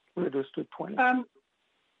mentioned, reduced to 20?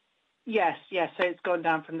 Yes. So it's gone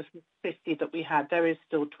down from the 50 that we had. There is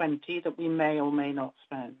still 20 that we may or may not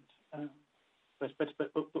spend, but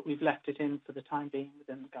we've left it in for the time being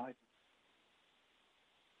within the guidance.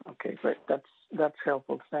 Okay, great. That's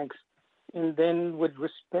helpful. Thanks. And then with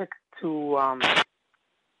respect to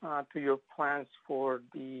your plans for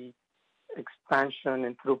the expansion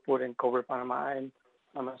and throughput in Cobre Panama,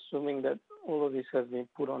 I'm assuming that all of this has been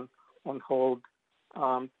put on hold.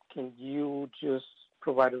 Can you just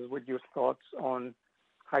provide us with your thoughts on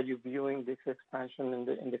how you're viewing this expansion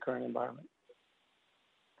in the current environment?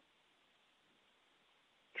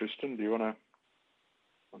 Tristan, do you want to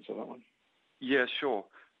answer that one? Yeah, sure.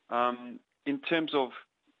 In terms of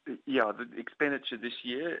the expenditure this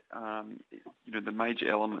year, the major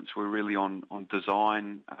elements were really on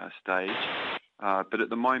design stage, but at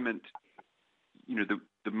the moment,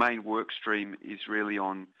 the main work stream is really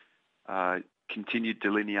on continued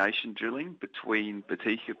delineation drilling between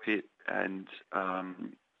Batika Pit and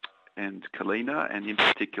Kalina, and in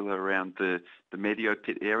particular around the Medio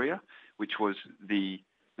Pit area, which was the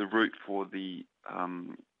the route for the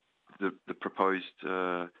proposed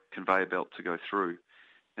conveyor belt to go through.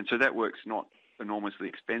 And so that work's not enormously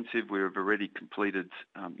expensive. We've already completed,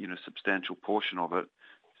 a substantial portion of it.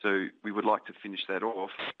 So we would like to finish that off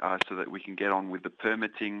so that we can get on with the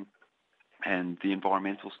permitting and the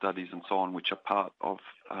environmental studies and so on, which are part of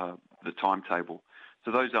the timetable. So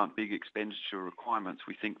those aren't big expenditure requirements.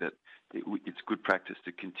 We think that it's good practice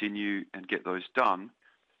to continue and get those done.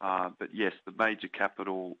 But yes, the major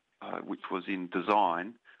capital, which was in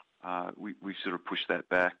design, we sort of pushed that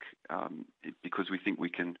back because we think we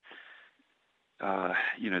can,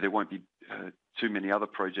 there won't be too many other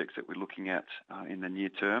projects that we're looking at in the near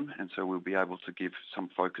term, and so we'll be able to give some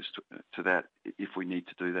focus to that if we need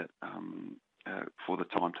to do that for the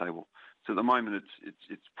timetable. So at the moment,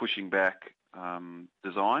 it's pushing back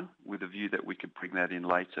design with a view that we could bring that in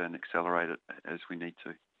later and accelerate it as we need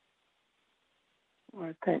to. All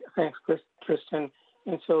right, thanks, Tristan.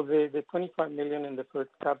 And so the $25 million in deferred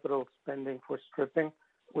capital spending for stripping,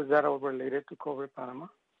 was that all related to Cobre Panama?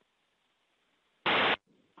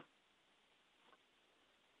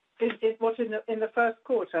 It was in the first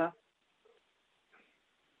quarter.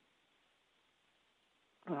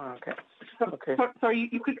 Okay. Okay. Sorry,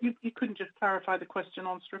 you couldn't just clarify the question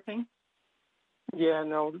on stripping? Yeah,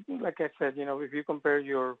 no. Like I said, if you compare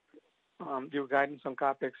your guidance on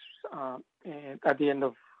capex at the end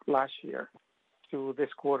of last year to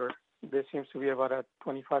this quarter, there seems to be about a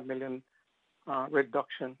 $25 million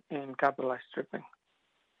reduction in capitalized stripping.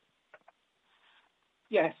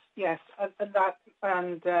 Yes,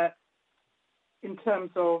 and in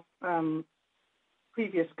terms of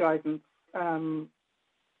previous guidance,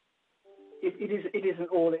 it isn't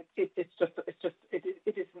all. It's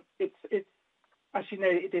as you know,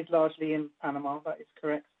 it is largely in Panama. That is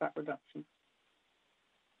correct. That reduction.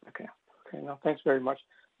 Okay. No, thanks very much.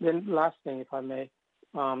 Then last thing, if I may,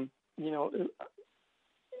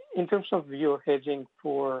 in terms of your hedging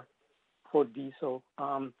for diesel,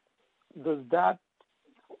 does that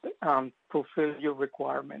fulfill your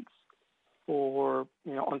requirements for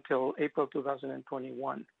until April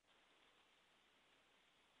 2021?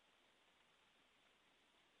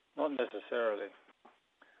 Not necessarily.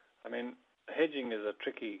 I mean, hedging is a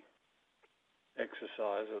tricky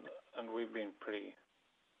exercise, and we've been pretty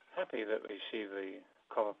happy that we see the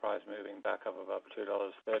copper price moving back up above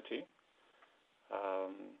 $2.30.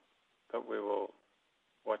 But we will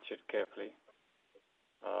watch it carefully.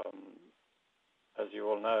 As you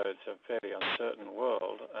all know, it's a fairly uncertain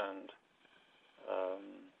world, and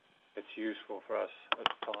it's useful for us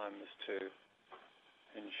at times to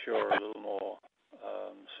ensure a little more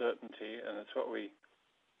certainty, and it's what we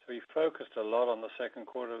focused a lot on the second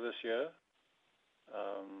quarter of this year,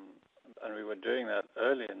 and we were doing that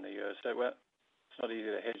early in the year. So it's not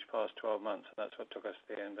easy to hedge past 12 months, and that's what took us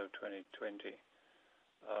to the end of 2020.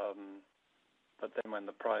 But then when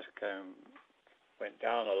the price went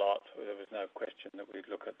down a lot, there was no question that we'd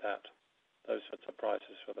look at those sorts of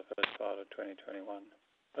prices for the first part of 2021.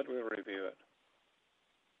 But we'll review it.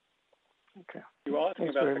 Okay. You were asking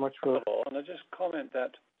about the capital, and I just comment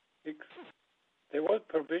that there was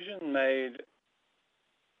provision made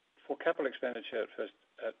for capital expenditure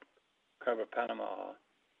at Cobre Panama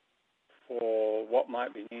for what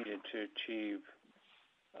might be needed to achieve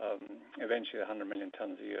eventually 100 million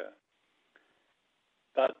tons a year.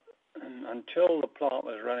 But until the plant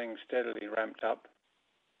was running steadily ramped up,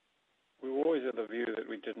 we were always of the view that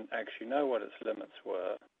we didn't actually know what its limits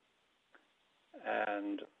were.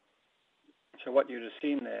 And so what you'd have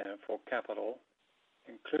seen there for capital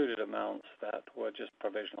included amounts that were just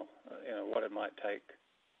provisional, what it might take,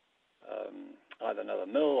 either another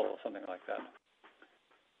mill or something like that.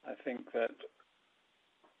 I think that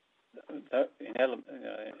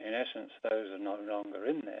in essence, those are no longer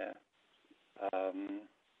in there.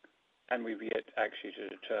 And we've yet actually to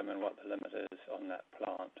determine what the limit is on that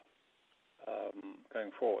plant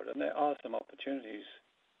going forward. And there are some opportunities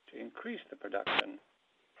to increase the production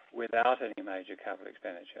without any major capital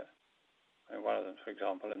expenditure. And one of them, for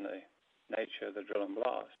example, in the nature of the drill and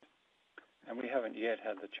blast. And we haven't yet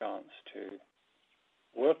had the chance to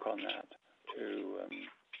work on that to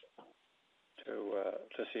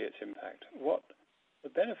see its impact. One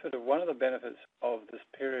of the benefits of this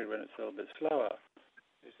period when it's a little bit slower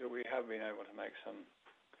is that we have been able to make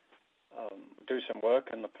do some work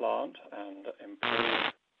in the plant and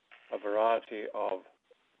improve a variety of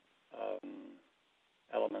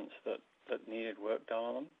elements that needed work done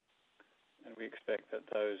on them. And we expect that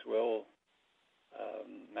those will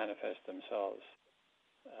manifest themselves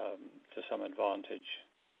to some advantage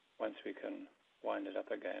once we can wind it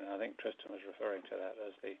up again. And I think Tristan was referring to that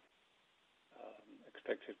as the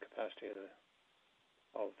expected capacity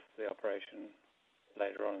of the operation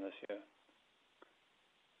later on in this year.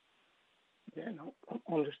 Yeah, no,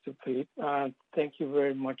 understood, Philippe. Thank you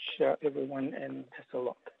very much, everyone, and best of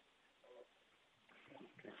luck.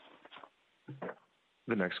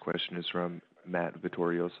 The next question is from Matt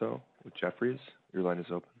Vittorioso with Jefferies. Your line is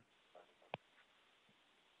open.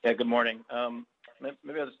 Yeah, good morning.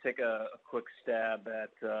 Maybe I'll just take a quick stab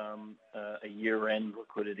at a year-end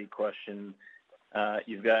liquidity question.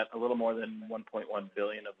 You've got a little more than 1.1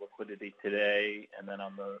 billion of liquidity today, and then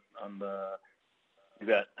you've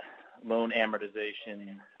got loan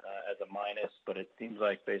amortization as a minus, but it seems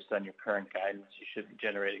like based on your current guidance, you should be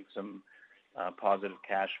generating some positive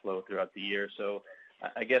cash flow throughout the year. So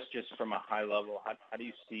I guess just from a high level, how do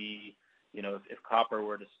you see, if copper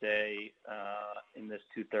were to stay in this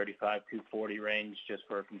 235, 240 range, just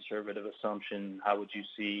for a conservative assumption, how would you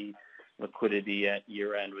see liquidity at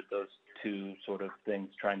year end with those two sort of things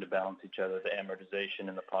trying to balance each other, the amortization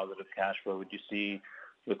and the positive cash flow? Would you see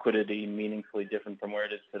liquidity meaningfully different from where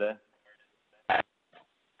it is today?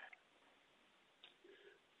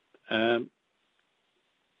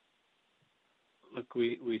 Look,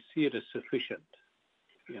 we see it as sufficient,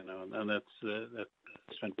 and that's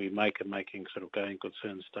when we make and making sort of going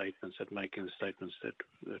concern statements and making the statements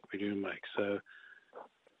that we do make. So,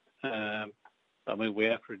 we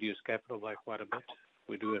have reduced capital by quite a bit.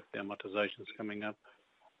 We do have the amortizations coming up,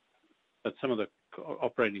 but some of the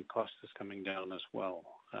operating cost is coming down as well.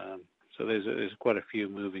 So there's quite a few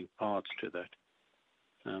moving parts to that,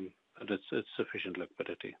 but it's sufficient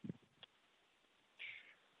liquidity.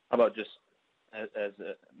 How about just as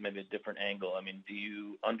maybe a different angle? Do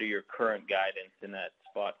you, under your current guidance in that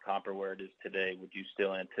spot copper where it is today, would you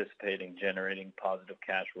still anticipating generating positive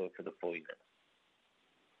cash flow for the full year?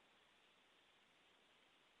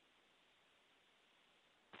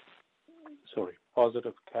 Sorry,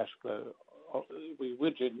 positive cash flow. We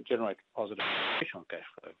would generate positive operational cash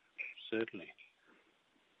flow, certainly.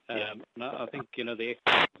 No, I think, the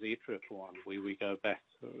iterative one, we go back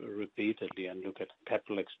repeatedly and look at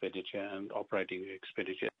capital expenditure and operating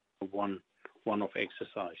expenditure, one-off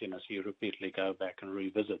exercise, so you repeatedly go back and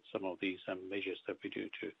revisit some of these measures that we do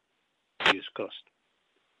to reduce cost.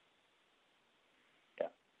 Yeah.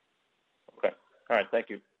 Okay. All right. Thank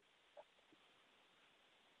you.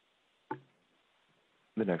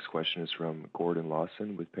 The next question is from Gordon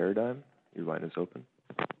Lawson with Paradigm. Your line is open.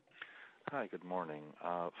 Hi, good morning.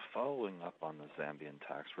 Following up on the Zambian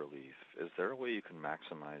tax relief, is there a way you can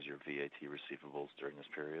maximize your VAT receivables during this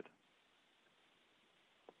period?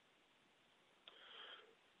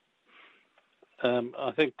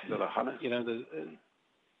 I think, the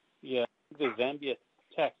Zambia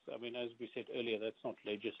tax, as we said earlier, that's not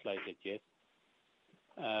legislated yet.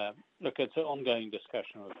 Look, it's an ongoing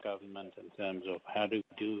discussion with government in terms of how to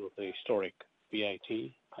deal with the historic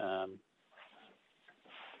VAT.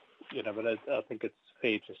 But I think it's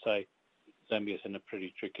fair to say Zambia's in a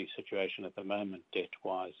pretty tricky situation at the moment,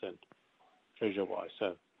 debt-wise and treasure-wise.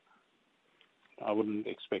 So I wouldn't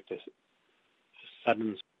expect a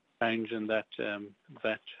sudden change in that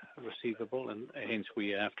receivable, and hence we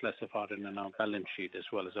have classified it in our balance sheet as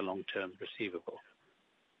well as a long-term receivable.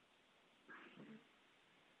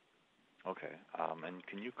 Okay. And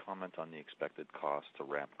can you comment on the expected cost to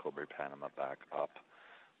ramp Cobre Panama back up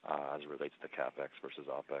as it relates to CapEx versus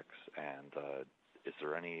OpEx? And is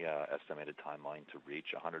there any estimated timeline to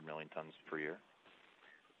reach 100 million tons per year?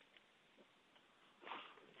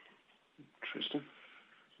 Tristan?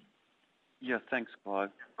 Yeah, thanks,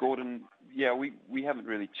 Clive. Gordon, we haven't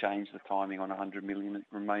really changed the timing on 100 million. It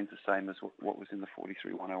remains the same as what was in the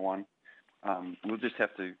 43-101. We'll just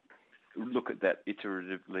have to look at that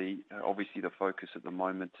iteratively. Obviously, the focus at the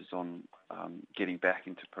moment is on getting back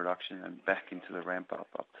into production and back into the ramp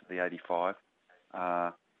up to the 85.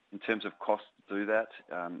 In terms of cost to do that,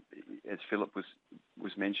 as Philip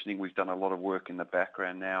was mentioning, we've done a lot of work in the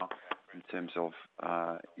background now in terms of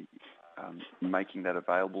making that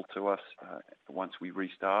available to us once we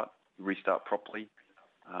restart properly.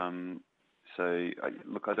 I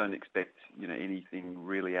don't expect anything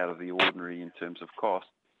really out of the ordinary in terms of cost,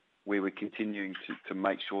 where we're continuing to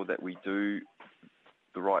make sure that we do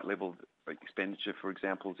the right level of expenditure, for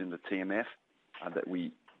example, in the TMF, that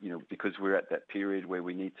we, because we're at that period where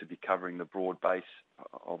we need to be covering the broad base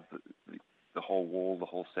of the whole wall, the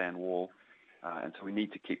whole sand wall, and so we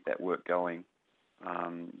need to keep that work going.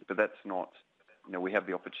 But that's not, we have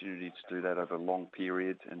the opportunity to do that over a long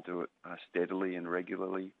period and do it steadily and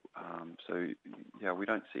regularly. We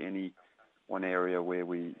don't see any one area where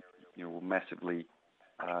we will massively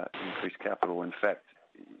increase capital. In fact,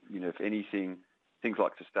 if anything, things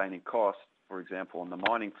like sustaining costs for example, on the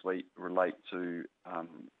mining fleet relate to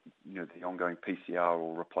the ongoing PCR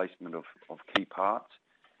or replacement of key parts,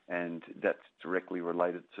 and that's directly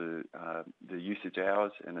related to the usage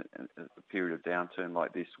hours, and a period of downturn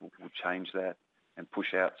like this will change that and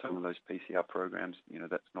push out some of those PCR programs.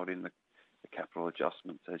 That's not in the capital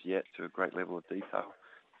adjustments as yet to a great level of detail,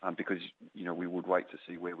 because we would wait to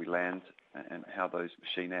see where we land and how those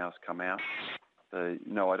machine hours come out. So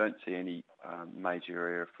no, I don't see any major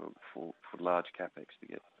area for large capex to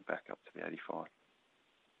get back up to the 85.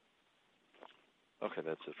 Okay,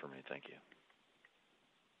 that's it for me. Thank you.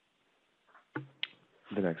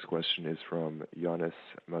 The next question is from Ioannis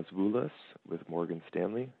Masvoulas with Morgan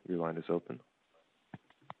Stanley. Your line is open.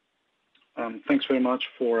 Thanks very much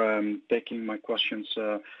for taking my questions.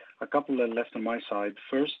 A couple left on my side.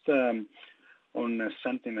 First, on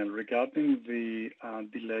Sentinel, regarding the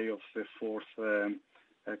delay of the fourth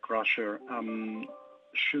crusher,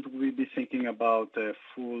 should we be thinking about a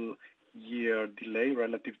full year delay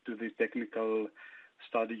relative to the technical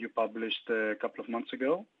study you published a couple of months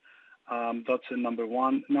ago? That's number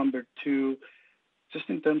one. Number two, just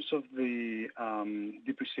in terms of the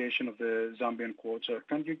depreciation of the Zambian quarter,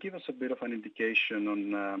 can you give us a bit of an indication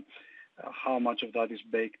on how much of that is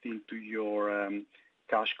baked into your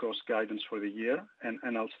cash cost guidance for the year?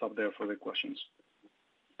 And I'll stop there for the questions.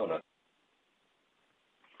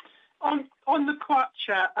 On the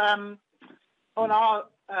kwacha, on our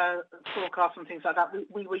forecast and things like that,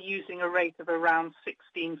 we were using a rate of around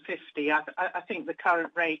 1650. I think the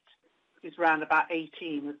current rate is around about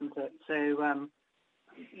 18, isn't it? So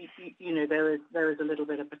there is a little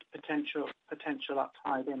bit of potential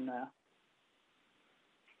upside in there.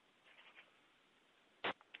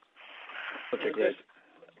 Okay, great.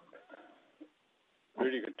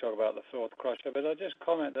 Really good talk about the fourth crusher, but I'll just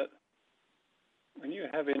comment that when you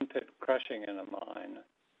have in-pit crushing in a mine,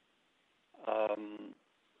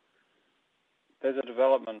 there's a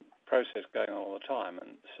development process going on all the time,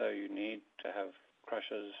 and so you need to have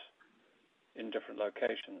crushers in different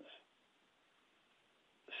locations.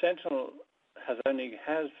 Sentinel only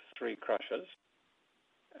has 3 crushers,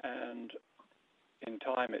 and in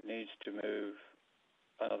time it needs to move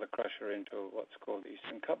another crusher into what's called the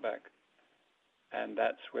Eastern Cutback, and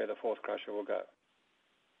that's where the fourth crusher will go.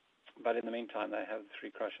 But in the meantime, they have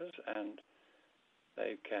 3 crushers, and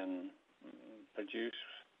they can produce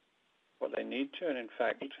what they need to. And in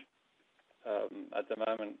fact, at the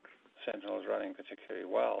moment, Sentinel is running particularly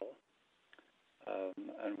well,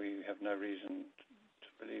 and we have no reason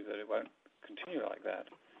to believe that it won't continue like that.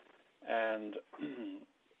 And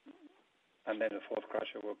then the fourth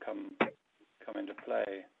crusher will come into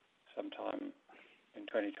play sometime in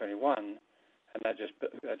 2021, and that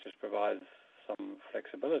just provides some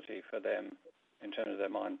flexibility for them in terms of their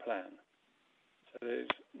mine plan. So there's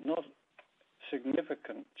not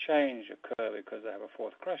significant change occur because they have a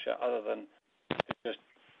fourth crusher, other than it just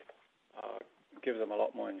gives them a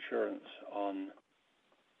lot more insurance on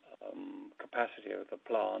capacity of the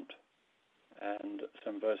plant and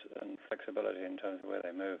some and flexibility in terms of where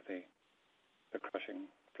they move the crushing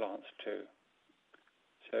plants to.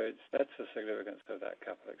 So that's the significance of that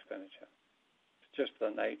capital expenditure. It's just the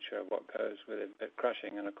nature of what goes with it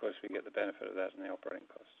crushing, and of course we get the benefit of that in the operating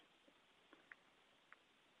costs.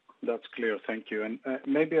 That's clear, thank you. And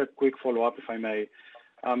maybe a quick follow-up, if I may.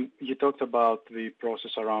 You talked about the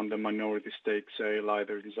process around the minority stake sale,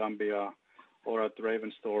 either in Zambia or at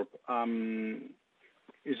Ravensthorpe.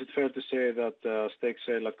 Is it fair to say that stake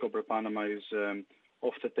sale at Cobre Panama is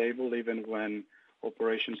off the table even when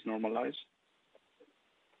operations normalize?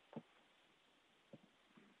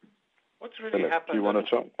 What's really happened in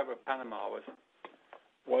Cobre Panama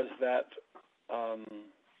was that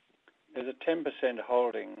there's a 10%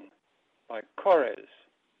 holding by Corres,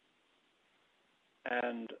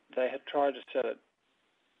 and they had tried to sell it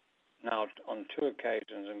now on 2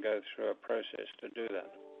 occasions and go through a process to do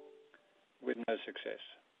that with no success.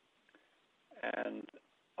 And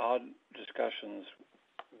our discussions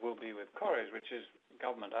will be with Corres, which is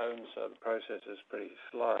government owned, so the process is pretty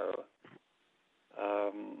slow.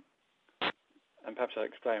 And perhaps I'll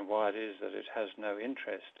explain why it is that it has no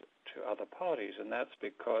interest to other parties, and that's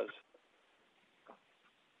because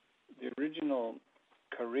the original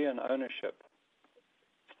Korean ownership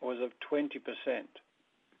was of 20%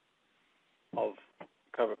 of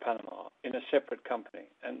Cobre Panama in a separate company,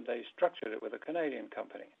 and they structured it with a Canadian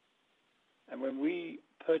company. And when we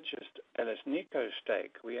purchased LS Nico's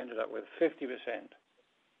stake, we ended up with 50%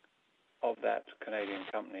 of that Canadian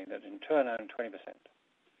company that in turn owned 20%.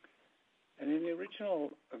 And in the original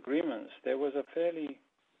agreements, there was a fairly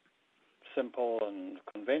simple and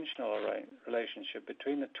conventional relationship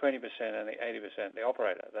between the 20% and the 80%, the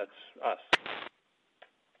operator. That's us.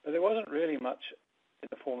 But there wasn't really much in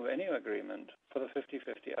the form of any agreement for the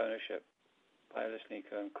 50-50 ownership by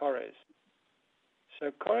Lisnico and Corres.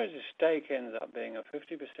 So Corres' stake ends up being a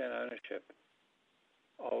 50% ownership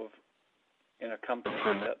in a company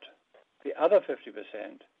that the other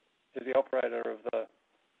 50% is the operator of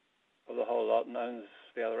the whole lot and owns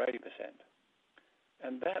the other 80%.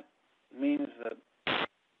 And that means that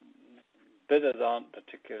bidders aren't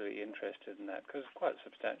particularly interested in that because it's quite a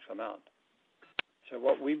substantial amount. So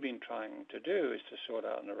what we've been trying to do is to sort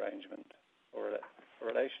out an arrangement or a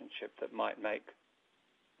relationship that might make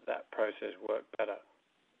that process work better.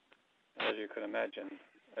 And as you can imagine,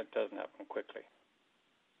 it doesn't happen quickly.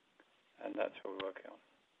 And that's what we're working on.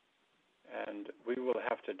 And we will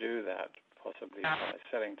have to do that possibly by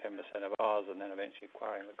selling 10% of ours and then eventually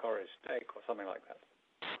acquiring the Corres stake or something like that.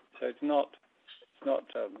 So it's not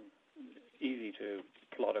easy to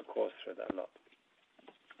plot a course through that lot.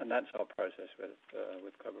 And that's our process with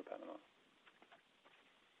Cobre Panama.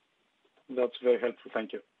 That's very helpful.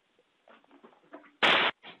 Thank you.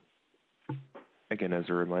 Again, as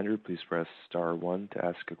a reminder, please press star 1 to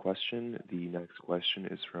ask a question. The next question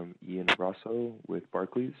is from Ian Rossouw with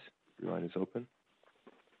Barclays. Your line is open.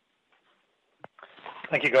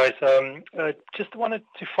 Thank you, guys. Just wanted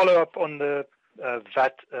to follow up on the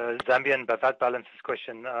VAT, Zambian VAT balances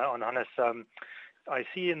question on Hannes. I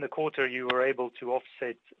see in the quarter you were able to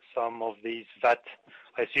offset some of these VAT,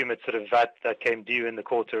 I assume it's sort of VAT that came due in the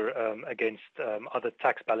quarter against other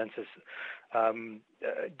tax balances.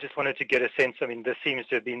 Just wanted to get a sense, I mean, this seems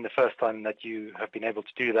to have been the first time that you have been able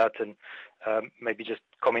to do that, and maybe just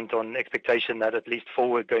comment on expectation that at least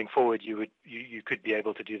going forward, you could be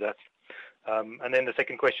able to do that. And then the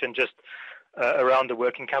second question, just around the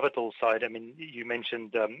working capital side. I mean, you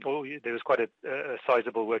mentioned there was quite a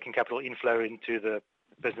sizable working capital inflow into the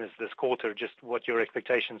business this quarter. Just what your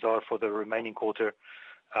expectations are for the remaining quarter,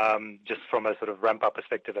 just from a sort of ramp-up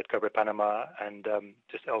perspective at Cobre Panama and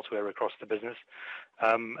just elsewhere across the business.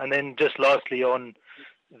 And then just lastly on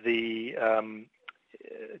the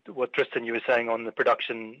what Tristan, you were saying on the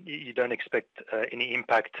production, you don't expect any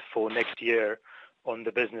impact for next year on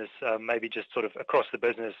the business, maybe just sort of across the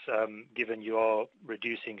business, given you are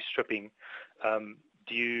reducing stripping.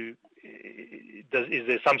 Is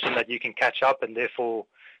the assumption that you can catch up and therefore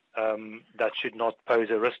that should not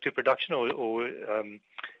pose a risk to production, or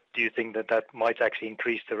do you think that might actually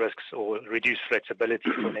increase the risks or reduce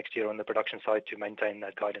flexibility for next year on the production side to maintain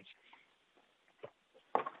that guidance?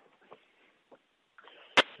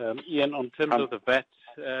 Ian, on terms of the VAT,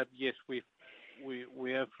 yes, we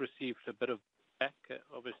have received a bit of back.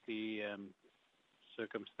 Obviously,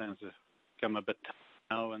 circumstances come a bit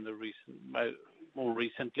now in the more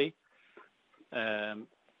recently.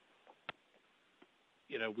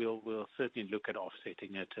 We'll certainly look at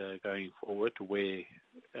offsetting it going forward where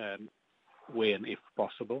and if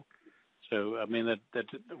possible. So, I mean, that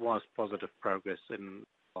was positive progress in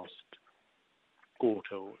last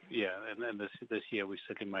quarter. Yeah, and this year we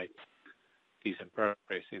certainly made decent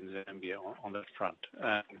progress in Zambia on that front.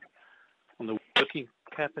 On the working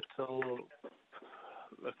capital,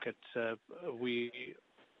 we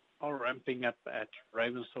are ramping up at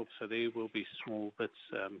Ravensthorpe, so there will be small bits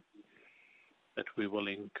that we will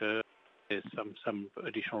incur. There's some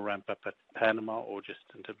additional ramp up at Panama, or just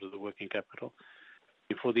in terms of the working capital.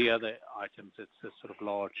 For the other items, it's a sort of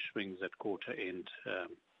large swings at quarter end,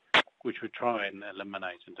 which we try and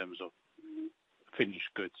eliminate in terms of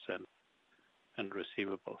finished goods and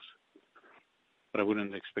receivables. But I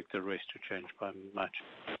wouldn't expect the rest to change by much.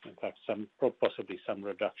 In fact, possibly some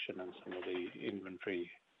reduction in some of the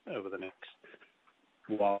inventory over the next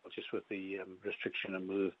while, just with the restriction and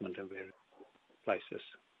movement in various places.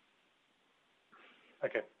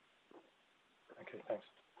 Okay, thanks.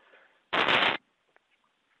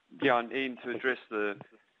 Yeah, and Ian, to address the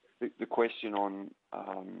question on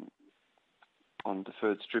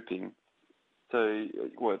deferred stripping. So,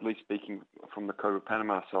 well, at least speaking from the Cobre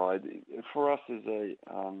Panama side, for us as a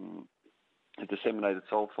disseminated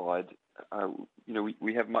sulfide,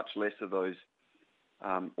 we have much less of those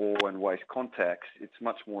ore and waste contacts. It's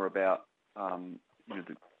much more about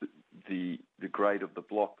the grade of the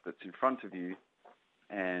block that's in front of you,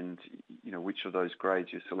 and which of those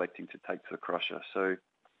grades you're selecting to take to the crusher. So,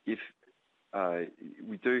 if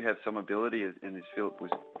we do have some ability, and as Philip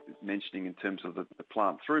was mentioning, in terms of the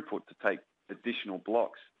plant throughput, to take additional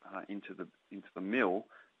blocks into the mill,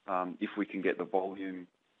 if we can get the volume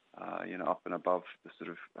up and above the sort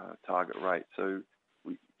of target rate. So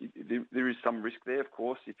there is some risk there, of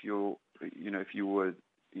course, if you were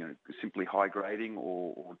simply high grading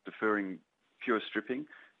or deferring pure stripping.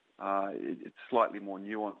 It's slightly more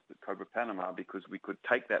nuanced at Cobre Panama because we could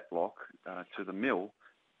take that block to the mill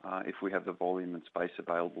if we have the volume and space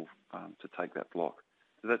available to take that block.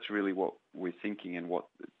 So that's really what we're thinking, and what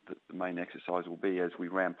the main exercise will be as we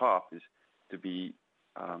ramp up, is to be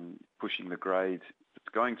pushing the grade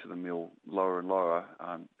that's going to the mill lower and lower,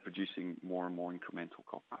 producing more and more incremental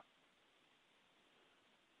copper.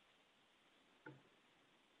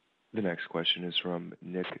 The next question is from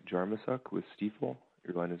Nick Jarmasuk with Stifel.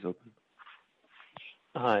 Your line is open.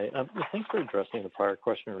 Hi. Thanks for addressing the prior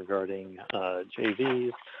question regarding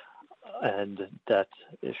JVs and debt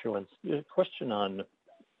issuance. A question on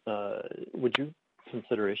would you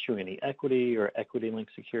consider issuing any equity or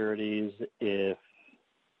equity-linked securities if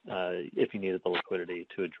you needed the liquidity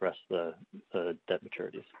to address the debt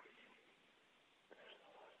maturities?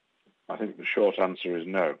 I think the short answer is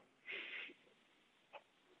no.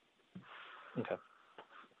 Okay.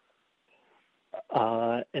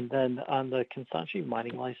 And then on the Kansanshi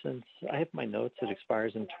mining license, I have my notes. It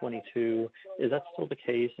expires in 22. Is that still the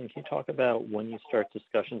case? And can you talk about when you start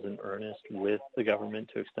discussions in earnest with the government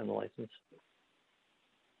to extend the license?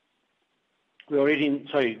 We're already in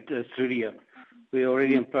process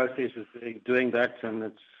of doing that,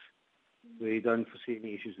 and we don't foresee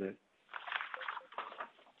any issues there.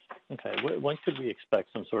 Okay. When could we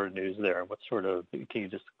expect some sort of news there? Can you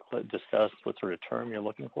just discuss what sort of term you're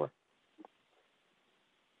looking for?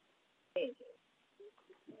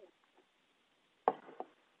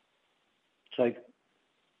 So,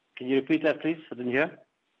 can you repeat that, please? I didn't hear.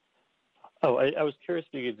 Oh, I was curious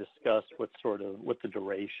if you could discuss what the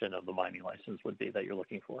duration of the mining license would be that you're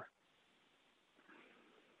looking for.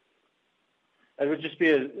 It would just be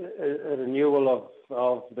a renewal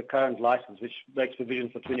of the current license, which makes provision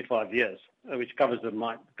for 25 years, which covers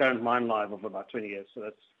the current mine life of about 20 years. So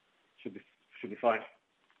that should be fine.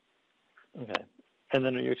 Okay. And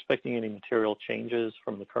then are you expecting any material changes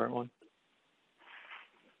from the current one?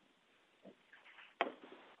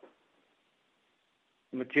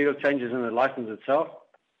 Material changes in the license itself?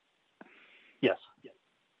 Yes.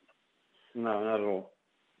 No, not at all.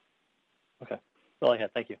 Okay. That's all I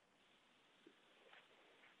had. Thank you.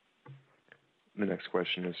 The next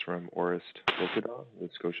question is from Orest Wowkodaw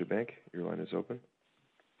with Scotiabank. Your line is open.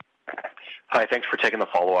 Hi, thanks for taking the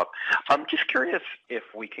follow-up. I'm just curious if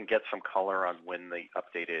we can get some color on when the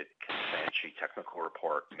updated Kansanshi technical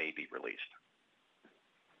report may be released.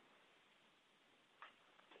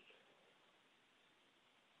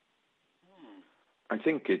 I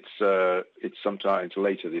think it's sometime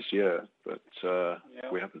later this year, but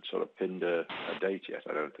we haven't sort of pinned a date yet,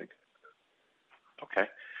 I don't think. Okay.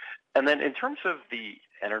 And then in terms of the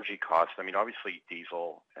energy costs, I mean, obviously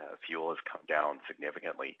diesel fuel has come down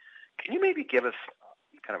significantly. Can you maybe give us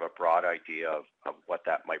kind of a broad idea of what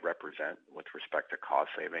that might represent with respect to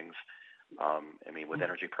cost savings? I mean, with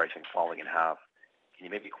energy pricing falling in half, can you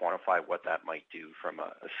maybe quantify what that might do from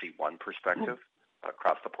a C1 perspective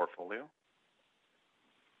across the portfolio?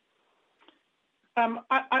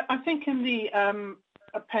 I think in the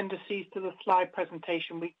appendices to the slide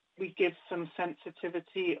presentation, we give some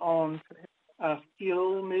sensitivity on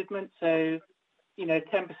fuel movement. So,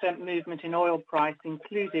 10% movement in oil price,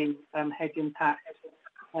 including hedge impact,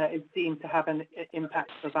 is deemed to have an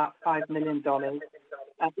impact of about $5 million.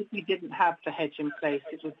 If we didn't have the hedge in place,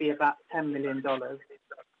 it would be about $10 million.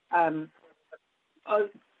 So,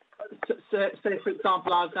 for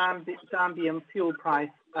example, our Zambian fuel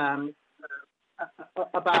price,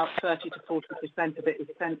 about 30 to 40% of it is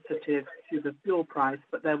sensitive to the fuel price,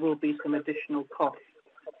 but there will be some additional costs,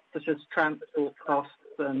 such as transport costs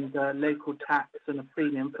and local tax and a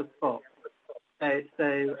premium for spot.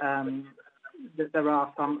 So there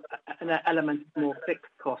are an element of more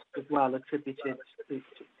fixed costs as well attributed to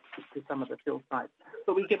some of the fuel price.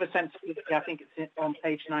 But we give a sensitivity. I think it's on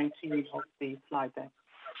page 19 of the slide deck.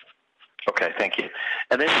 Okay, thank you.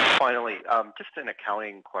 And then finally, just an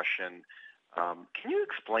accounting question. Can you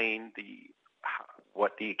explain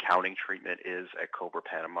what the accounting treatment is at Cobre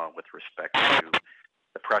Panama with respect to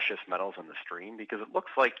the precious metals in the stream? Because it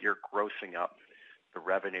looks like you're grossing up the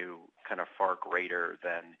revenue kind of far greater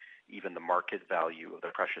than even the market value of the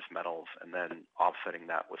precious metals, and then offsetting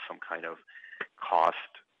that with some kind of cost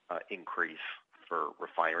increase for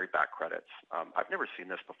refinery back credits. I've never seen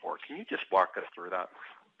this before. Can you just walk us through that?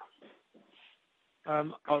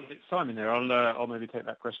 It's Simon there. I'll maybe take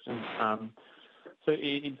that question. So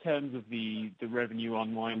in terms of the revenue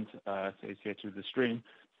unwind associated with the stream,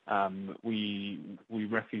 we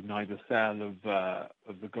recognise a sale of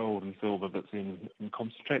the gold and silver that's in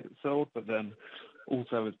concentrate that's sold, but then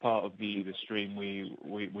also, as part of the stream,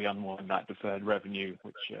 we unwind that deferred revenue,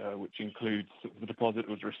 which includes the deposit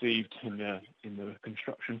was received in the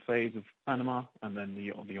construction phase of Panama, and then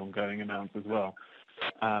the ongoing amounts as well.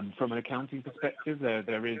 From an accounting perspective,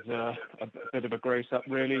 there is a bit of a gross up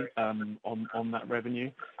really on that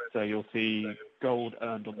revenue. So you'll see gold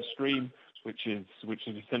earned on the stream, which is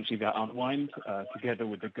essentially that unwind together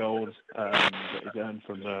with the gold that is earned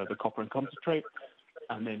from the copper and concentrate,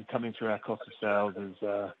 and then coming through our cost of sales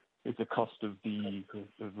is the cost of the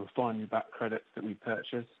refinery back credits that we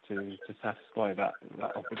purchase to satisfy that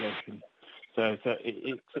obligation. So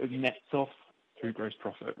it sort of nets off through gross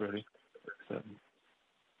profit really.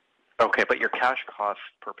 Okay, but your cash costs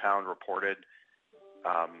per pound reported,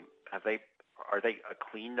 are they a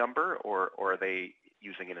clean number, or are they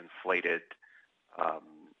using an inflated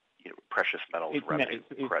precious metals revenue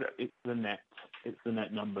credit? It's the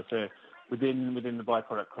net number. So within the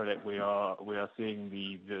byproduct credit, we are seeing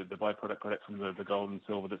the byproduct credit from the gold and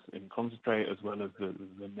silver that's in concentrate, as well as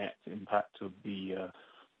the net impact of the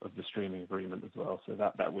streaming agreement as well. So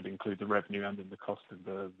that would include the revenue and then the cost of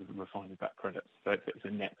the refinery back credits. So it's a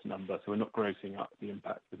net number. So we're not grossing up the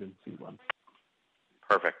impact within C1.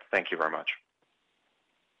 Perfect. Thank you very much.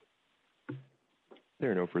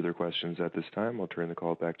 There are no further questions at this time. I'll turn the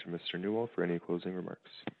call back to Mr. Newell for any closing remarks.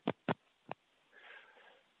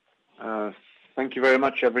 Thank you very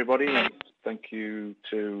much, everybody. Thank you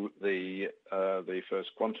to the First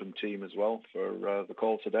Quantum team as well for the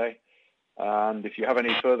call today. And if you have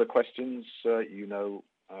any further questions, you know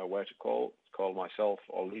where to call. Call myself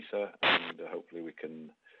or Lisa, and hopefully we can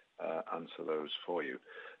answer those for you.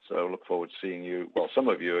 So look forward to seeing you, well, some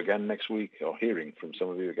of you again next week, or hearing from some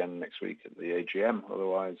of you again next week at the AGM.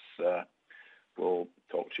 Otherwise, we'll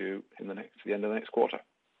talk to you in the end of the next quarter.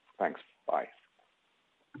 Thanks. Bye.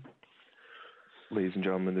 Ladies and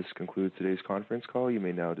gentlemen, this concludes today's conference call. You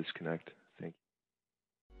may now disconnect. Thank you.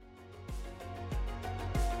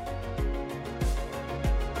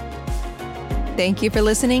 Thank you for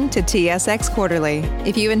listening to TSX Quarterly.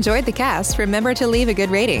 If you enjoyed the cast, remember to leave a good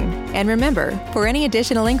rating. And remember, for any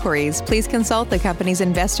additional inquiries, please consult the company's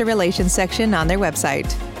investor relations section on their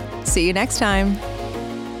website. See you next time.